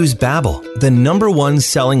they use Babbel, the #1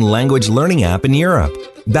 selling language learning app in Europe.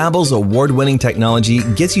 Babbel's award-winning technology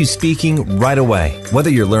gets you speaking right away, whether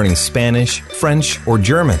you're learning Spanish, French, or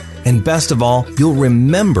German. And best of all, you'll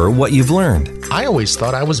remember what you've learned. I always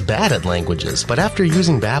thought I was bad at languages, but after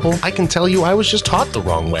using Babbel, I can tell you I was just taught the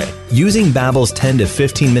wrong way. Using Babbel's 10 to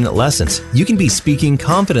 15-minute lessons, you can be speaking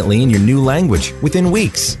confidently in your new language within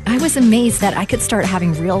weeks. I was amazed that I could start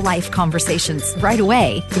having real-life conversations right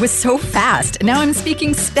away. It was so fast. Now I'm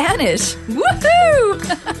speaking Spanish.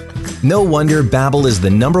 Woohoo! No wonder Babbel is the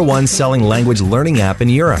 #1 selling language learning app in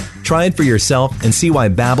Europe. Try it for yourself and see why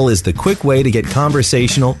Babbel is the quick way to get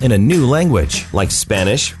conversational in a new language, like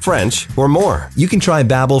Spanish, French, or more. You can try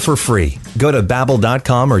Babbel for free. Go to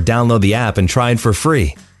Babbel.com or download the app and try it for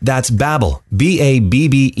free. That's Babbel, Babbel.com,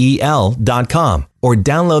 or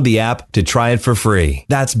download the app to try it for free.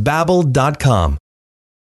 That's Babbel.com.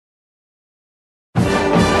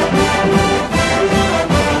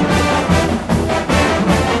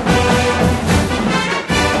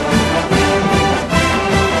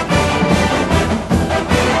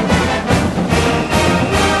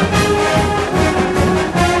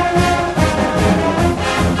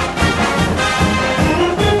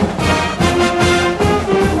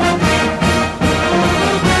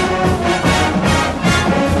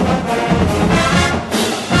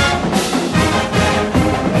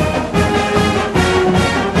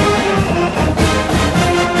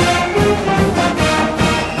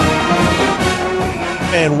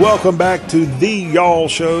 And welcome back to The Y'all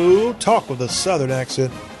Show, Talk with a Southern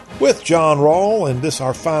Accent with John Rawl, and this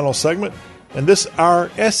our final segment, and this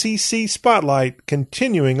our SEC Spotlight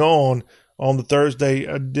continuing on the Thursday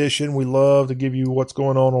edition. We love to give you what's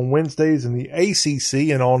going on Wednesdays in the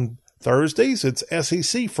ACC, and on Thursdays it's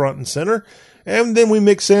SEC front and center, and then we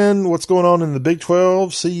mix in what's going on in the Big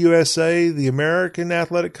 12, CUSA, the American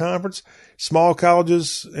Athletic Conference, small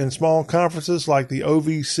colleges and small conferences like the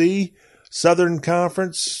OVC, Southern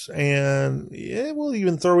Conference, and yeah, we'll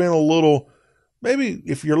even throw in a little, maybe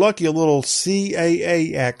if you're lucky, a little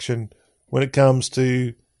CAA action when it comes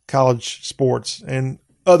to college sports and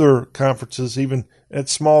other conferences, even at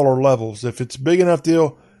smaller levels. If it's a big enough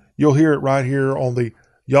deal, you'll hear it right here on the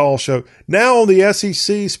Y'all Show. Now on the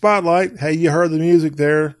SEC Spotlight, hey, you heard the music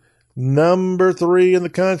there. Number 3 in the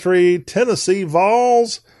country, Tennessee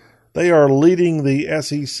Vols. They are leading the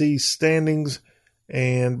SEC standings.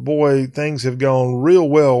 And boy, things have gone real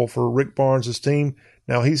well for Rick Barnes' team.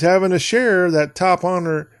 Now he's having to share that top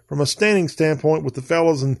honor from a standing standpoint with the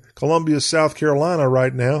fellas in Columbia, South Carolina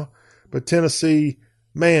right now. But Tennessee,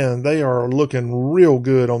 man, they are looking real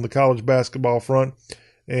good on the college basketball front.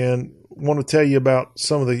 And want to tell you about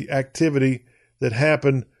some of the activity that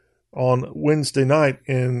happened on Wednesday night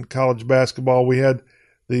in college basketball. We had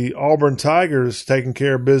the Auburn Tigers taking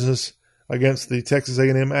care of business against the Texas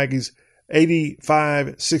A&M Aggies.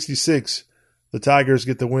 85-66, the Tigers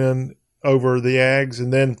get the win over the Ags.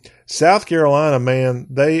 And then South Carolina, man,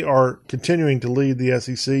 they are continuing to lead the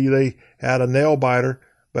SEC. They had a nail-biter,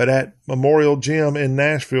 but at Memorial Gym in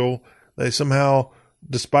Nashville, they somehow,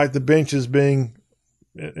 despite the benches being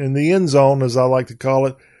in the end zone, as I like to call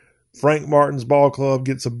it, Frank Martin's ball club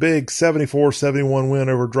gets a big 74-71 win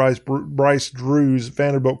over Bryce Drew's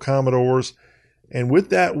Vanderbilt Commodores. And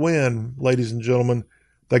with that win, ladies and gentlemen,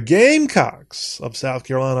 the Gamecocks of South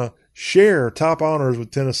Carolina share top honors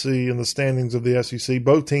with Tennessee in the standings of the SEC.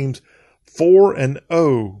 Both teams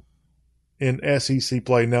 4-0 in SEC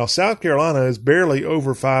play. Now, South Carolina is barely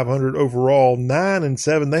over 500 overall,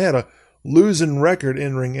 9-7. They had a losing record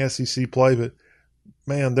entering SEC play, but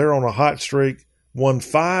man, they're on a hot streak. Won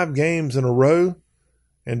 5 games in a row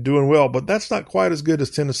and doing well, but that's not quite as good as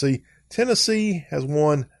Tennessee. Tennessee has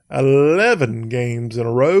won 11 games in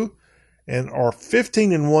a row and are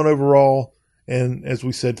 15-1 overall And as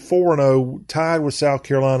we said, 4-0, tied with South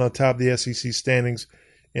Carolina atop the SEC standings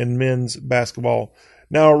in men's basketball.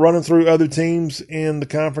 Now, running through other teams in the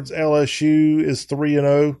conference, LSU is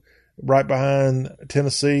 3-0, right behind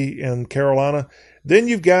Tennessee and Carolina. Then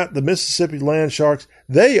you've got the Mississippi Land Sharks.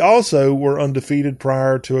 They also were undefeated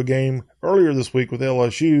prior to a game earlier this week with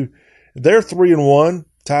LSU. They're 3-1,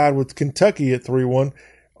 tied with Kentucky at 3-1.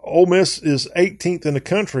 Ole Miss is 18th in the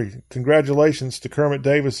country. Congratulations to Kermit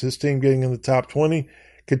Davis, his team getting in the top 20.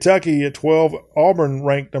 Kentucky at 12. Auburn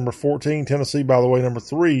ranked number 14. Tennessee, by the way, number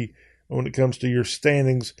 3 when it comes to your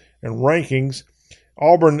standings and rankings.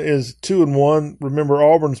 Auburn is 2-1. Remember,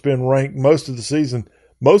 Auburn's been ranked most of the season.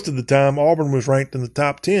 Most of the time, Auburn was ranked in the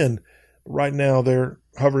top 10. Right now, they're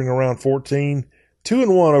hovering around 14.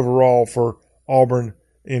 2-1 overall for Auburn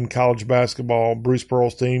in college basketball. Bruce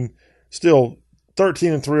Pearl's team still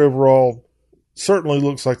 13-3 overall. Certainly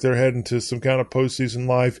looks like they're heading to some kind of postseason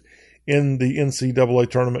life in the NCAA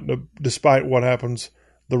tournament, despite what happens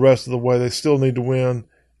the rest of the way. They still need to win,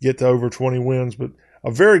 get to over 20 wins, but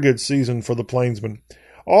a very good season for the Plainsmen.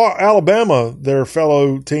 Alabama, their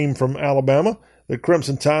fellow team from Alabama, the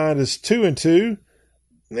Crimson Tide is 2-2.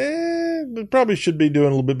 They probably should be doing a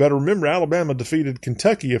little bit better. Remember, Alabama defeated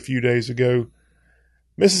Kentucky a few days ago.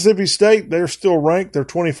 Mississippi State, they're still ranked. They're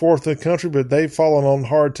 24th in the country, but they've fallen on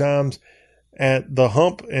hard times at the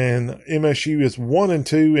hump, and MSU is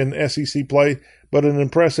 1-2 in SEC play, but an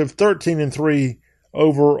impressive 13-3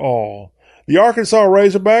 overall. The Arkansas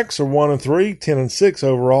Razorbacks are 1-3, 10-6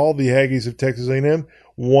 overall. The Aggies of Texas A&M,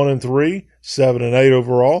 1-3, 7-8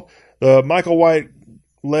 overall. The Michael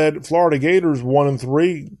White-led Florida Gators,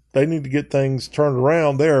 1-3. They need to get things turned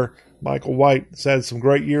around there. Michael White's had some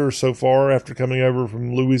great years so far after coming over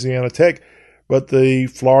from Louisiana Tech, but the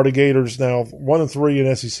Florida Gators now 1-3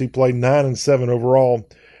 in SEC play, 9-7 overall.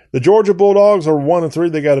 The Georgia Bulldogs are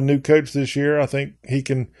 1-3. They got a new coach this year. I think he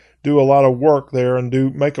can do a lot of work there and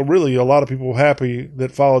make a lot of people happy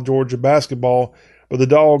that follow Georgia basketball. But the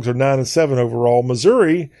Dogs are 9-7 overall.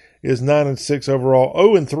 Missouri is 9-6 overall,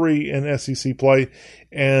 0-3 in SEC play.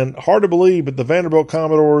 And hard to believe, but the Vanderbilt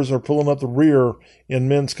Commodores are pulling up the rear in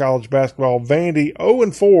men's college basketball. Vandy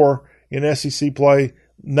 0-4 in SEC play,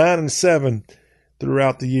 9-7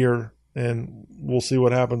 throughout the year, and we'll see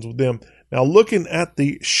what happens with them. Now, looking at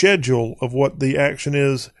the schedule of what the action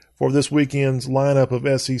is for this weekend's lineup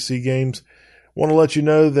of SEC games, I want to let you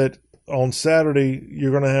know that on Saturday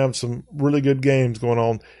you're going to have some really good games going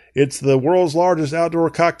on. It's the world's largest outdoor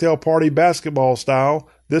cocktail party basketball style.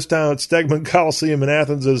 This time at Stegman Coliseum in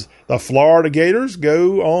Athens as the Florida Gators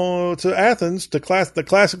go on to Athens, to the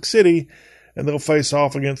Classic City, and they'll face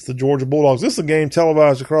off against the Georgia Bulldogs. This is a game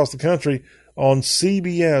televised across the country on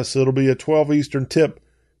CBS. It'll be a 12 Eastern tip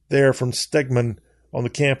there from Stegman on the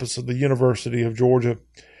campus of the University of Georgia.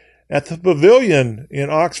 At the Pavilion in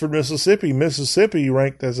Oxford, Mississippi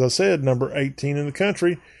ranked, as I said, number 18 in the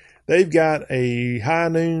country. They've got a high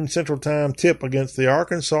noon Central Time tip against the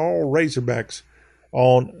Arkansas Razorbacks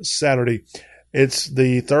on Saturday. It's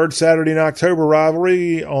the third Saturday in October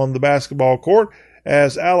rivalry on the basketball court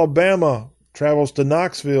as Alabama travels to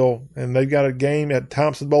Knoxville, and they've got a game at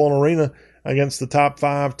Thompson-Boling Arena against the top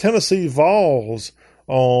 5 Tennessee Vols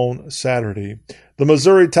on Saturday. The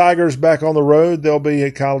Missouri Tigers back on the road. They'll be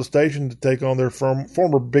at College Station to take on their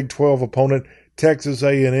former Big 12 opponent, Texas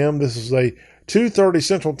A&M. This is a 2:30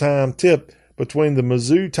 Central Time tip between the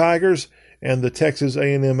Mizzou Tigers and the Texas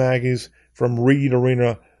A&M Aggies from Reed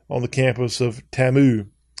Arena on the campus of TAMU.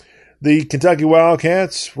 The Kentucky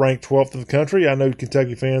Wildcats ranked 12th in the country. I know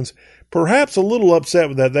Kentucky fans perhaps a little upset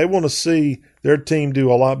with that. They want to see their team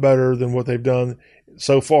do a lot better than what they've done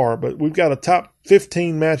so far. But we've got a top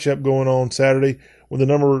 15 matchup going on Saturday when the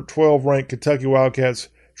number 12 ranked Kentucky Wildcats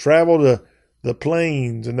travel to the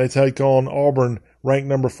Plains and they take on Auburn, ranked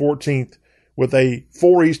number 14th, with a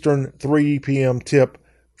 4 Eastern, 3 p.m. tip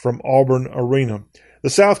from Auburn Arena. The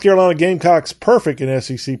South Carolina Gamecocks perfect in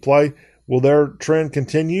SEC play. Will their trend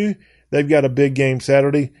continue? They've got a big game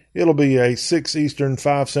Saturday. It'll be a 6 Eastern,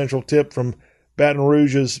 5 Central tip from Baton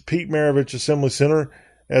Rouge's Pete Maravich Assembly Center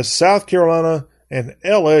as South Carolina and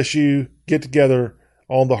LSU get together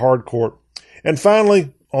on the hard court. And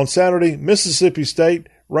finally, on Saturday, Mississippi State,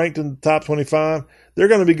 ranked in the top 25, they're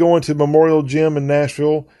going to be going to Memorial Gym in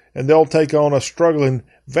Nashville, and they'll take on a struggling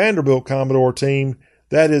Vanderbilt Commodore team.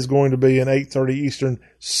 That is going to be an 8:30 Eastern,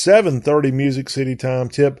 7:30 Music City time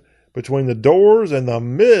tip between the Doors and the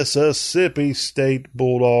Mississippi State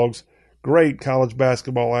Bulldogs. Great college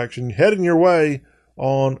basketball action heading your way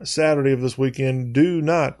on Saturday of this weekend. Do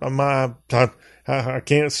not, I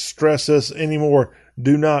can't stress this anymore,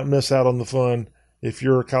 do not miss out on the fun if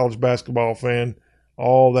you're a college basketball fan.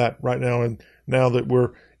 All that right now. And now that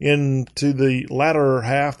we're into the latter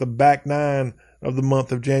half, the back nine of the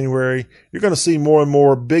month of January. You're going to see more and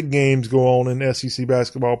more big games go on in SEC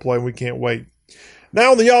basketball play, and we can't wait.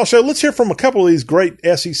 Now on the Y'all Show, let's hear from a couple of these great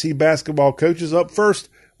SEC basketball coaches. Up first,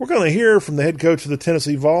 we're going to hear from the head coach of the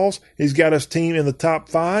Tennessee Vols. He's got his team in the top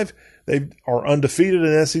 5. They are undefeated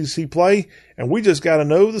in SEC play, and we just got to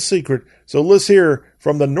know the secret. So let's hear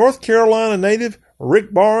from the North Carolina native,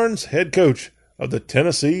 Rick Barnes, head coach of the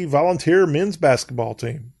Tennessee Volunteer men's basketball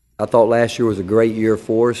team. I thought last year was a great year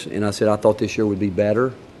for us, and I said I thought this year would be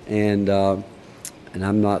better, and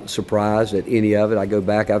I'm not surprised at any of it. I go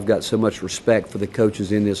back, I've got so much respect for the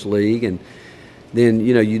coaches in this league, and then,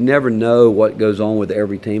 you never know what goes on with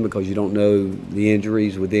every team because you don't know the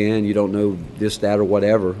injuries within, you don't know this, that, or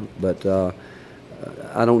whatever. But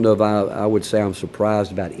I don't know if I would say I'm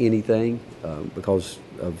surprised about anything because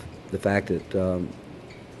of the fact that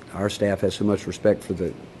our staff has so much respect for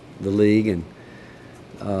the league. And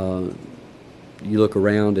you look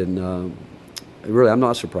around and really I'm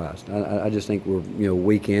not surprised. I just think we're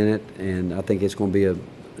weak in it, and I think it's going to be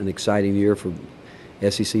an exciting year for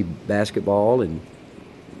SEC basketball,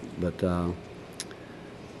 but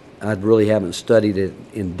I really haven't studied it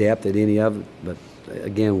in depth at any of it. But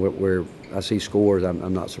again, where I see scores,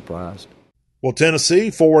 I'm not surprised. Well, Tennessee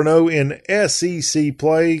 4-0 in SEC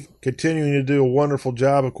play, continuing to do a wonderful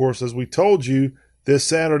job. Of course, as we told you, this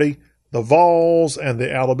Saturday, the Vols and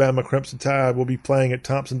the Alabama Crimson Tide will be playing at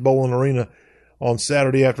Thompson-Boling Arena on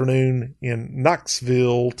Saturday afternoon in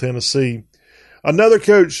Knoxville, Tennessee. Another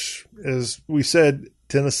coach, as we said,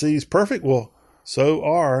 Tennessee's perfect. Well, so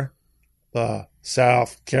are the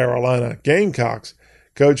South Carolina Gamecocks.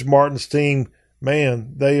 Coach Martin's team,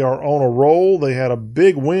 man, they are on a roll. They had a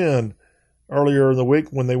big win earlier in the week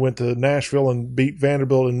when they went to Nashville and beat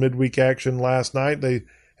Vanderbilt in midweek action last night. They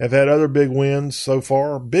have had other big wins so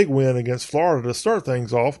far. Big win against Florida to start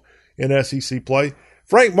things off in SEC play.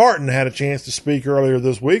 Frank Martin had a chance to speak earlier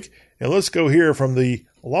this week, and let's go hear from the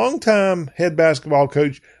longtime head basketball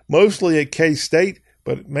coach, mostly at K-State,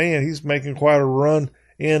 but man, he's making quite a run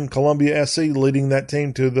in Columbia SC, leading that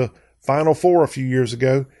team to the Final Four a few years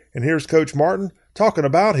ago. And here's Coach Martin talking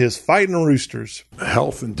about his Fighting Roosters.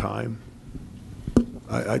 Health and time.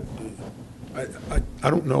 I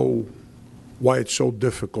don't know why it's so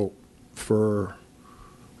difficult for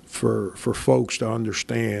folks to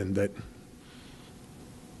understand that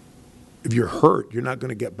if you're hurt, you're not going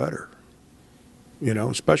to get better.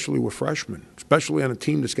 Especially with freshmen, especially on a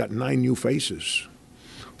team that's got 9 new faces.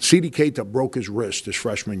 C.D. Keita broke his wrist his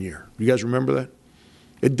freshman year. You guys remember that?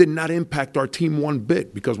 It did not impact our team one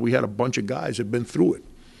bit because we had a bunch of guys that had been through it,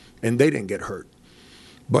 and they didn't get hurt.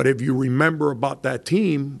 But if you remember about that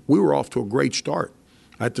team, we were off to a great start.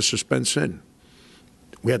 I had to suspend Sin.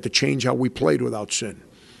 We had to change how we played without Sin.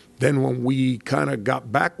 Then when we kind of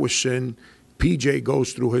got back with Sin, PJ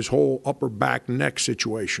goes through his whole upper back neck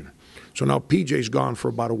situation. So now PJ's gone for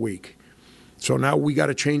about a week. So now we got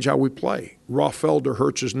to change how we play. Rolf Felder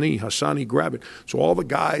hurts his knee. Hassani grabbed it. So all the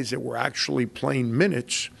guys that were actually playing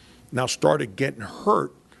minutes now started getting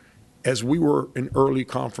hurt as we were in early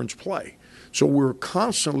conference play. So we were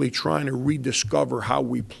constantly trying to rediscover how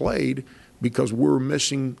we played because we were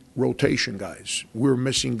missing rotation guys. We were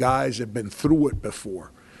missing guys that had been through it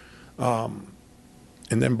before.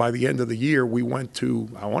 And then by the end of the year, we went to,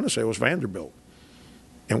 I want to say it was Vanderbilt.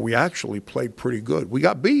 And we actually played pretty good. We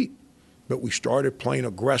got beat, but we started playing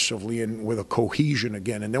aggressively and with a cohesion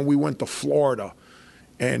again. And then we went to Florida,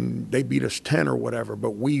 and they beat us 10 or whatever,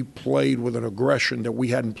 but we played with an aggression that we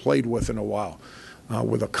hadn't played with in a while,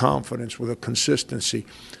 with a confidence, with a consistency.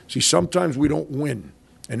 See, sometimes we don't win,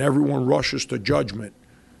 and everyone rushes to judgment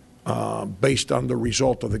based on the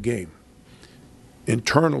result of the game.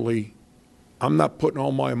 Internally, I'm not putting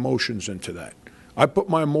all my emotions into that. I put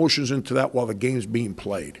my emotions into that while the game's being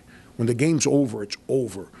played. When the game's over, it's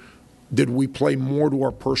over. Did we play more to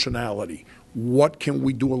our personality? What can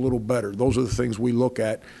we do a little better? Those are the things we look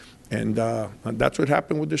at, and that's what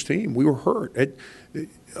happened with this team. We were hurt.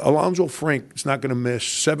 Alonzo Frank is not going to miss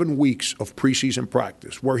 7 weeks of preseason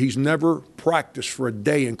practice, where he's never practiced for a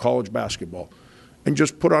day in college basketball, and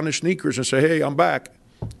just put on his sneakers and say, hey, I'm back.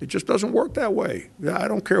 It just doesn't work that way. I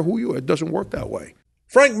don't care who you are. It doesn't work that way.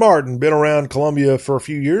 Frank Martin, been around Columbia for a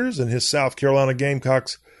few years, and his South Carolina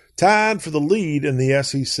Gamecocks tied for the lead in the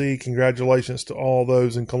SEC. Congratulations to all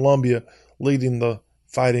those in Columbia leading the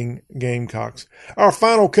Fighting Gamecocks. Our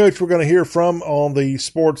final coach we're going to hear from on the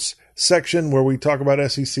sports section, where we talk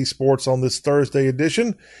about SEC sports on this Thursday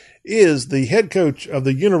edition, is the head coach of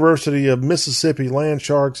the University of Mississippi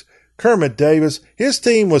Landsharks, Kermit Davis. His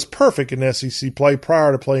team was perfect in SEC play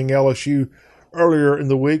prior to playing LSU earlier in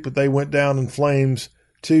the week, but they went down in flames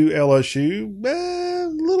to LSU. A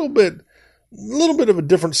little bit of a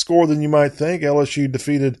different score than you might think. LSU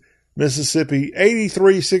defeated Mississippi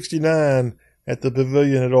 83-69 at the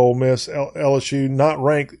Pavilion at Ole Miss. LSU not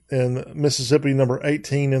ranked in Mississippi, number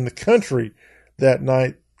 18 in the country that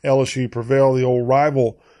night. LSU prevailed, the old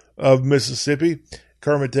rival of Mississippi.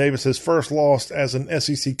 Kermit Davis, his first loss as an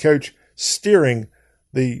SEC coach, steering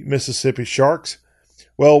the Mississippi Sharks.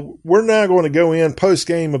 Well, we're now going to go in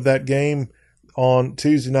post-game of that game on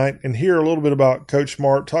Tuesday night and hear a little bit about Coach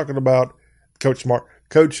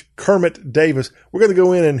Kermit Davis. We're going to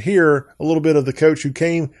go in and hear a little bit of the coach who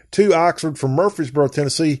came to Oxford from Murfreesboro,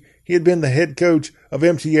 Tennessee. He had been the head coach of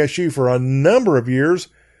MTSU for a number of years,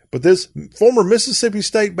 but this former Mississippi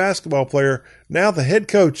State basketball player, now the head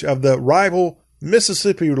coach of the rival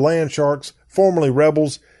Mississippi Land Sharks, formerly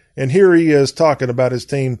Rebels, and here he is talking about his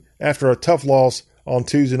team after a tough loss on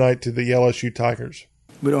Tuesday night to the LSU Tigers.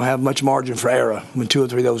 We don't have much margin for error with 2 or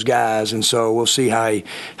 3 of those guys, and so we'll see how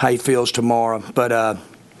he feels tomorrow. But,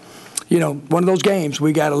 one of those games,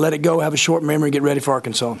 we got to let it go, have a short memory, get ready for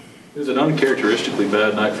Arkansas. It was an uncharacteristically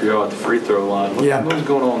bad night for y'all at the free throw line. What was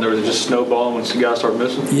going on there? Was it just snowballing when some guys started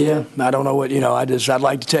missing? Yeah, I don't know what, I'd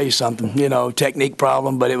like to tell you something, technique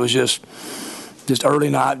problem, but it was just early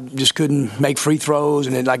night, just couldn't make free throws.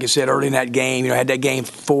 And then, like I said, early in that game, had that game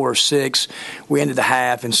 4 or 6. We ended the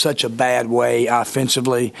half in such a bad way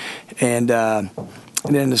offensively. And then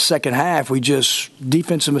in the second half, we just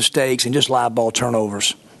defensive mistakes and just live ball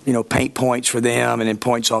turnovers. Paint points for them and then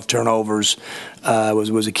points off turnovers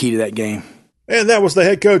was a key to that game. And that was the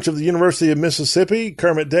head coach of the University of Mississippi,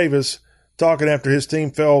 Kermit Davis, talking after his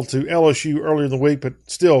team fell to LSU earlier in the week. But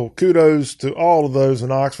still, kudos to all of those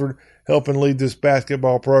in Oxford helping lead this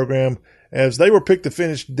basketball program as they were picked to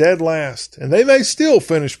finish dead last. And they may still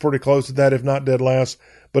finish pretty close to that, if not dead last.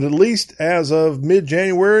 But at least as of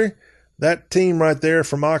mid-January, that team right there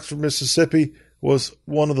from Oxford, Mississippi, was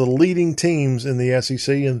one of the leading teams in the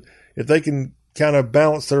SEC. And if they can kind of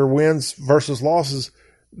balance their wins versus losses,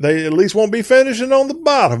 they at least won't be finishing on the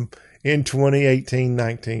bottom in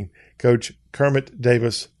 2018-19. Coach Kermit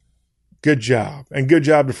Davis, good job. And good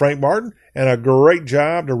job to Frank Martin, and a great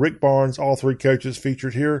job to Rick Barnes, all 3 coaches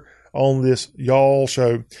featured here on this Y'all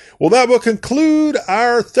Show. Well, that will conclude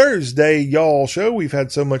our Thursday Y'all Show. We've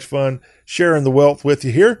had so much fun sharing the wealth with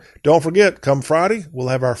you here. Don't forget, come Friday, we'll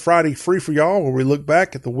have our Friday Free for Y'all where we look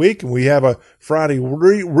back at the week, and we have a Friday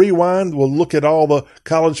Rewind. We'll look at all the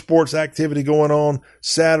college sports activity going on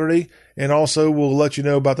Saturday, and also we'll let you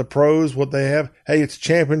know about the pros, what they have. Hey, it's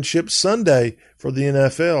Championship Sunday for the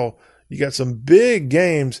NFL. You got some big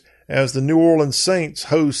games as the New Orleans Saints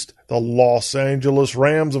host the Los Angeles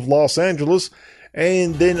Rams of Los Angeles.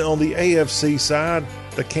 And then on the AFC side,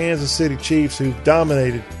 the Kansas City Chiefs, who've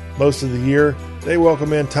dominated most of the year, they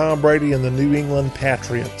welcome in Tom Brady and the New England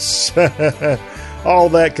Patriots. All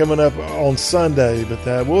that coming up on Sunday.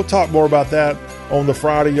 But we'll talk more about that on the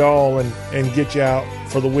Friday, y'all, and get you out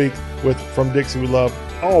for the week with From Dixie We Love.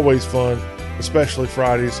 Always fun, especially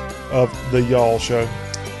Fridays of the Y'all Show.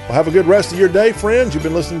 Well, have a good rest of your day, friends. You've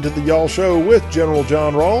been listening to the Y'all Show with General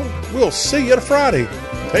John Rawl. We'll see you on Friday.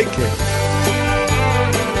 Take care.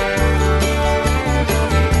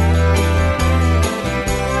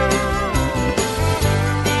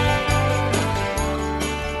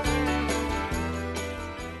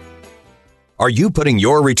 Are you putting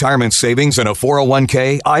your retirement savings in a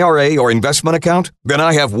 401k, IRA, or investment account? Then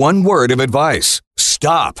I have one word of advice.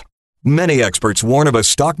 Stop. Many experts warn of a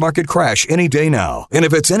stock market crash any day now. And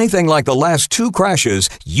if it's anything like the last 2 crashes,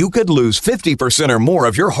 you could lose 50% or more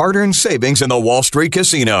of your hard-earned savings in the Wall Street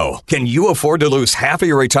casino. Can you afford to lose half of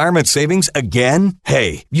your retirement savings again?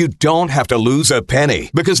 Hey, you don't have to lose a penny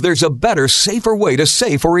because there's a better, safer way to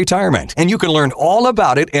save for retirement. And you can learn all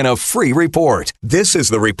about it in a free report. This is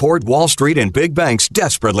the report Wall Street and big banks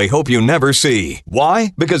desperately hope you never see.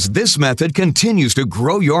 Why? Because this method continues to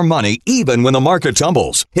grow your money even when the market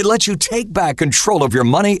tumbles. It lets you take back control of your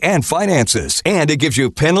money and finances, and it gives you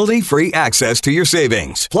penalty-free access to your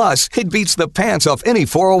savings. Plus, it beats the pants off any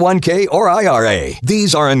 401k or IRA.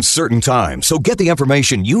 These are uncertain times, so get the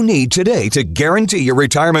information you need today to guarantee your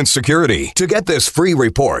retirement security. To get this free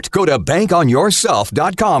report, go to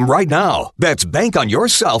bankonyourself.com right now. That's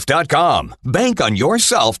bankonyourself.com.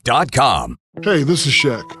 bankonyourself.com. Hey, this is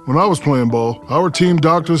Shaq. When I was playing ball, our team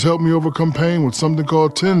doctors helped me overcome pain with something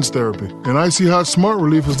called TENS therapy. And Icy Hot Smart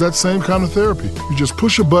Relief is that same kind of therapy. You just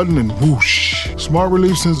push a button and whoosh. Smart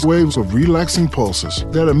Relief sends waves of relaxing pulses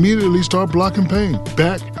that immediately start blocking pain.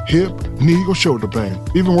 Back, hip, knee, or shoulder pain.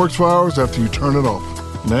 Even works for hours after you turn it off.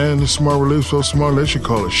 Man, this Smart Relief's so smart they should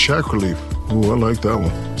call it Shaq Relief. Ooh, I like that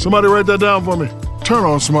one. Somebody write that down for me. Turn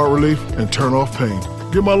on Smart Relief and turn off pain.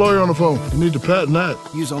 Get my lawyer on the phone. You need to patent that.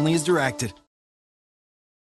 Use only as directed.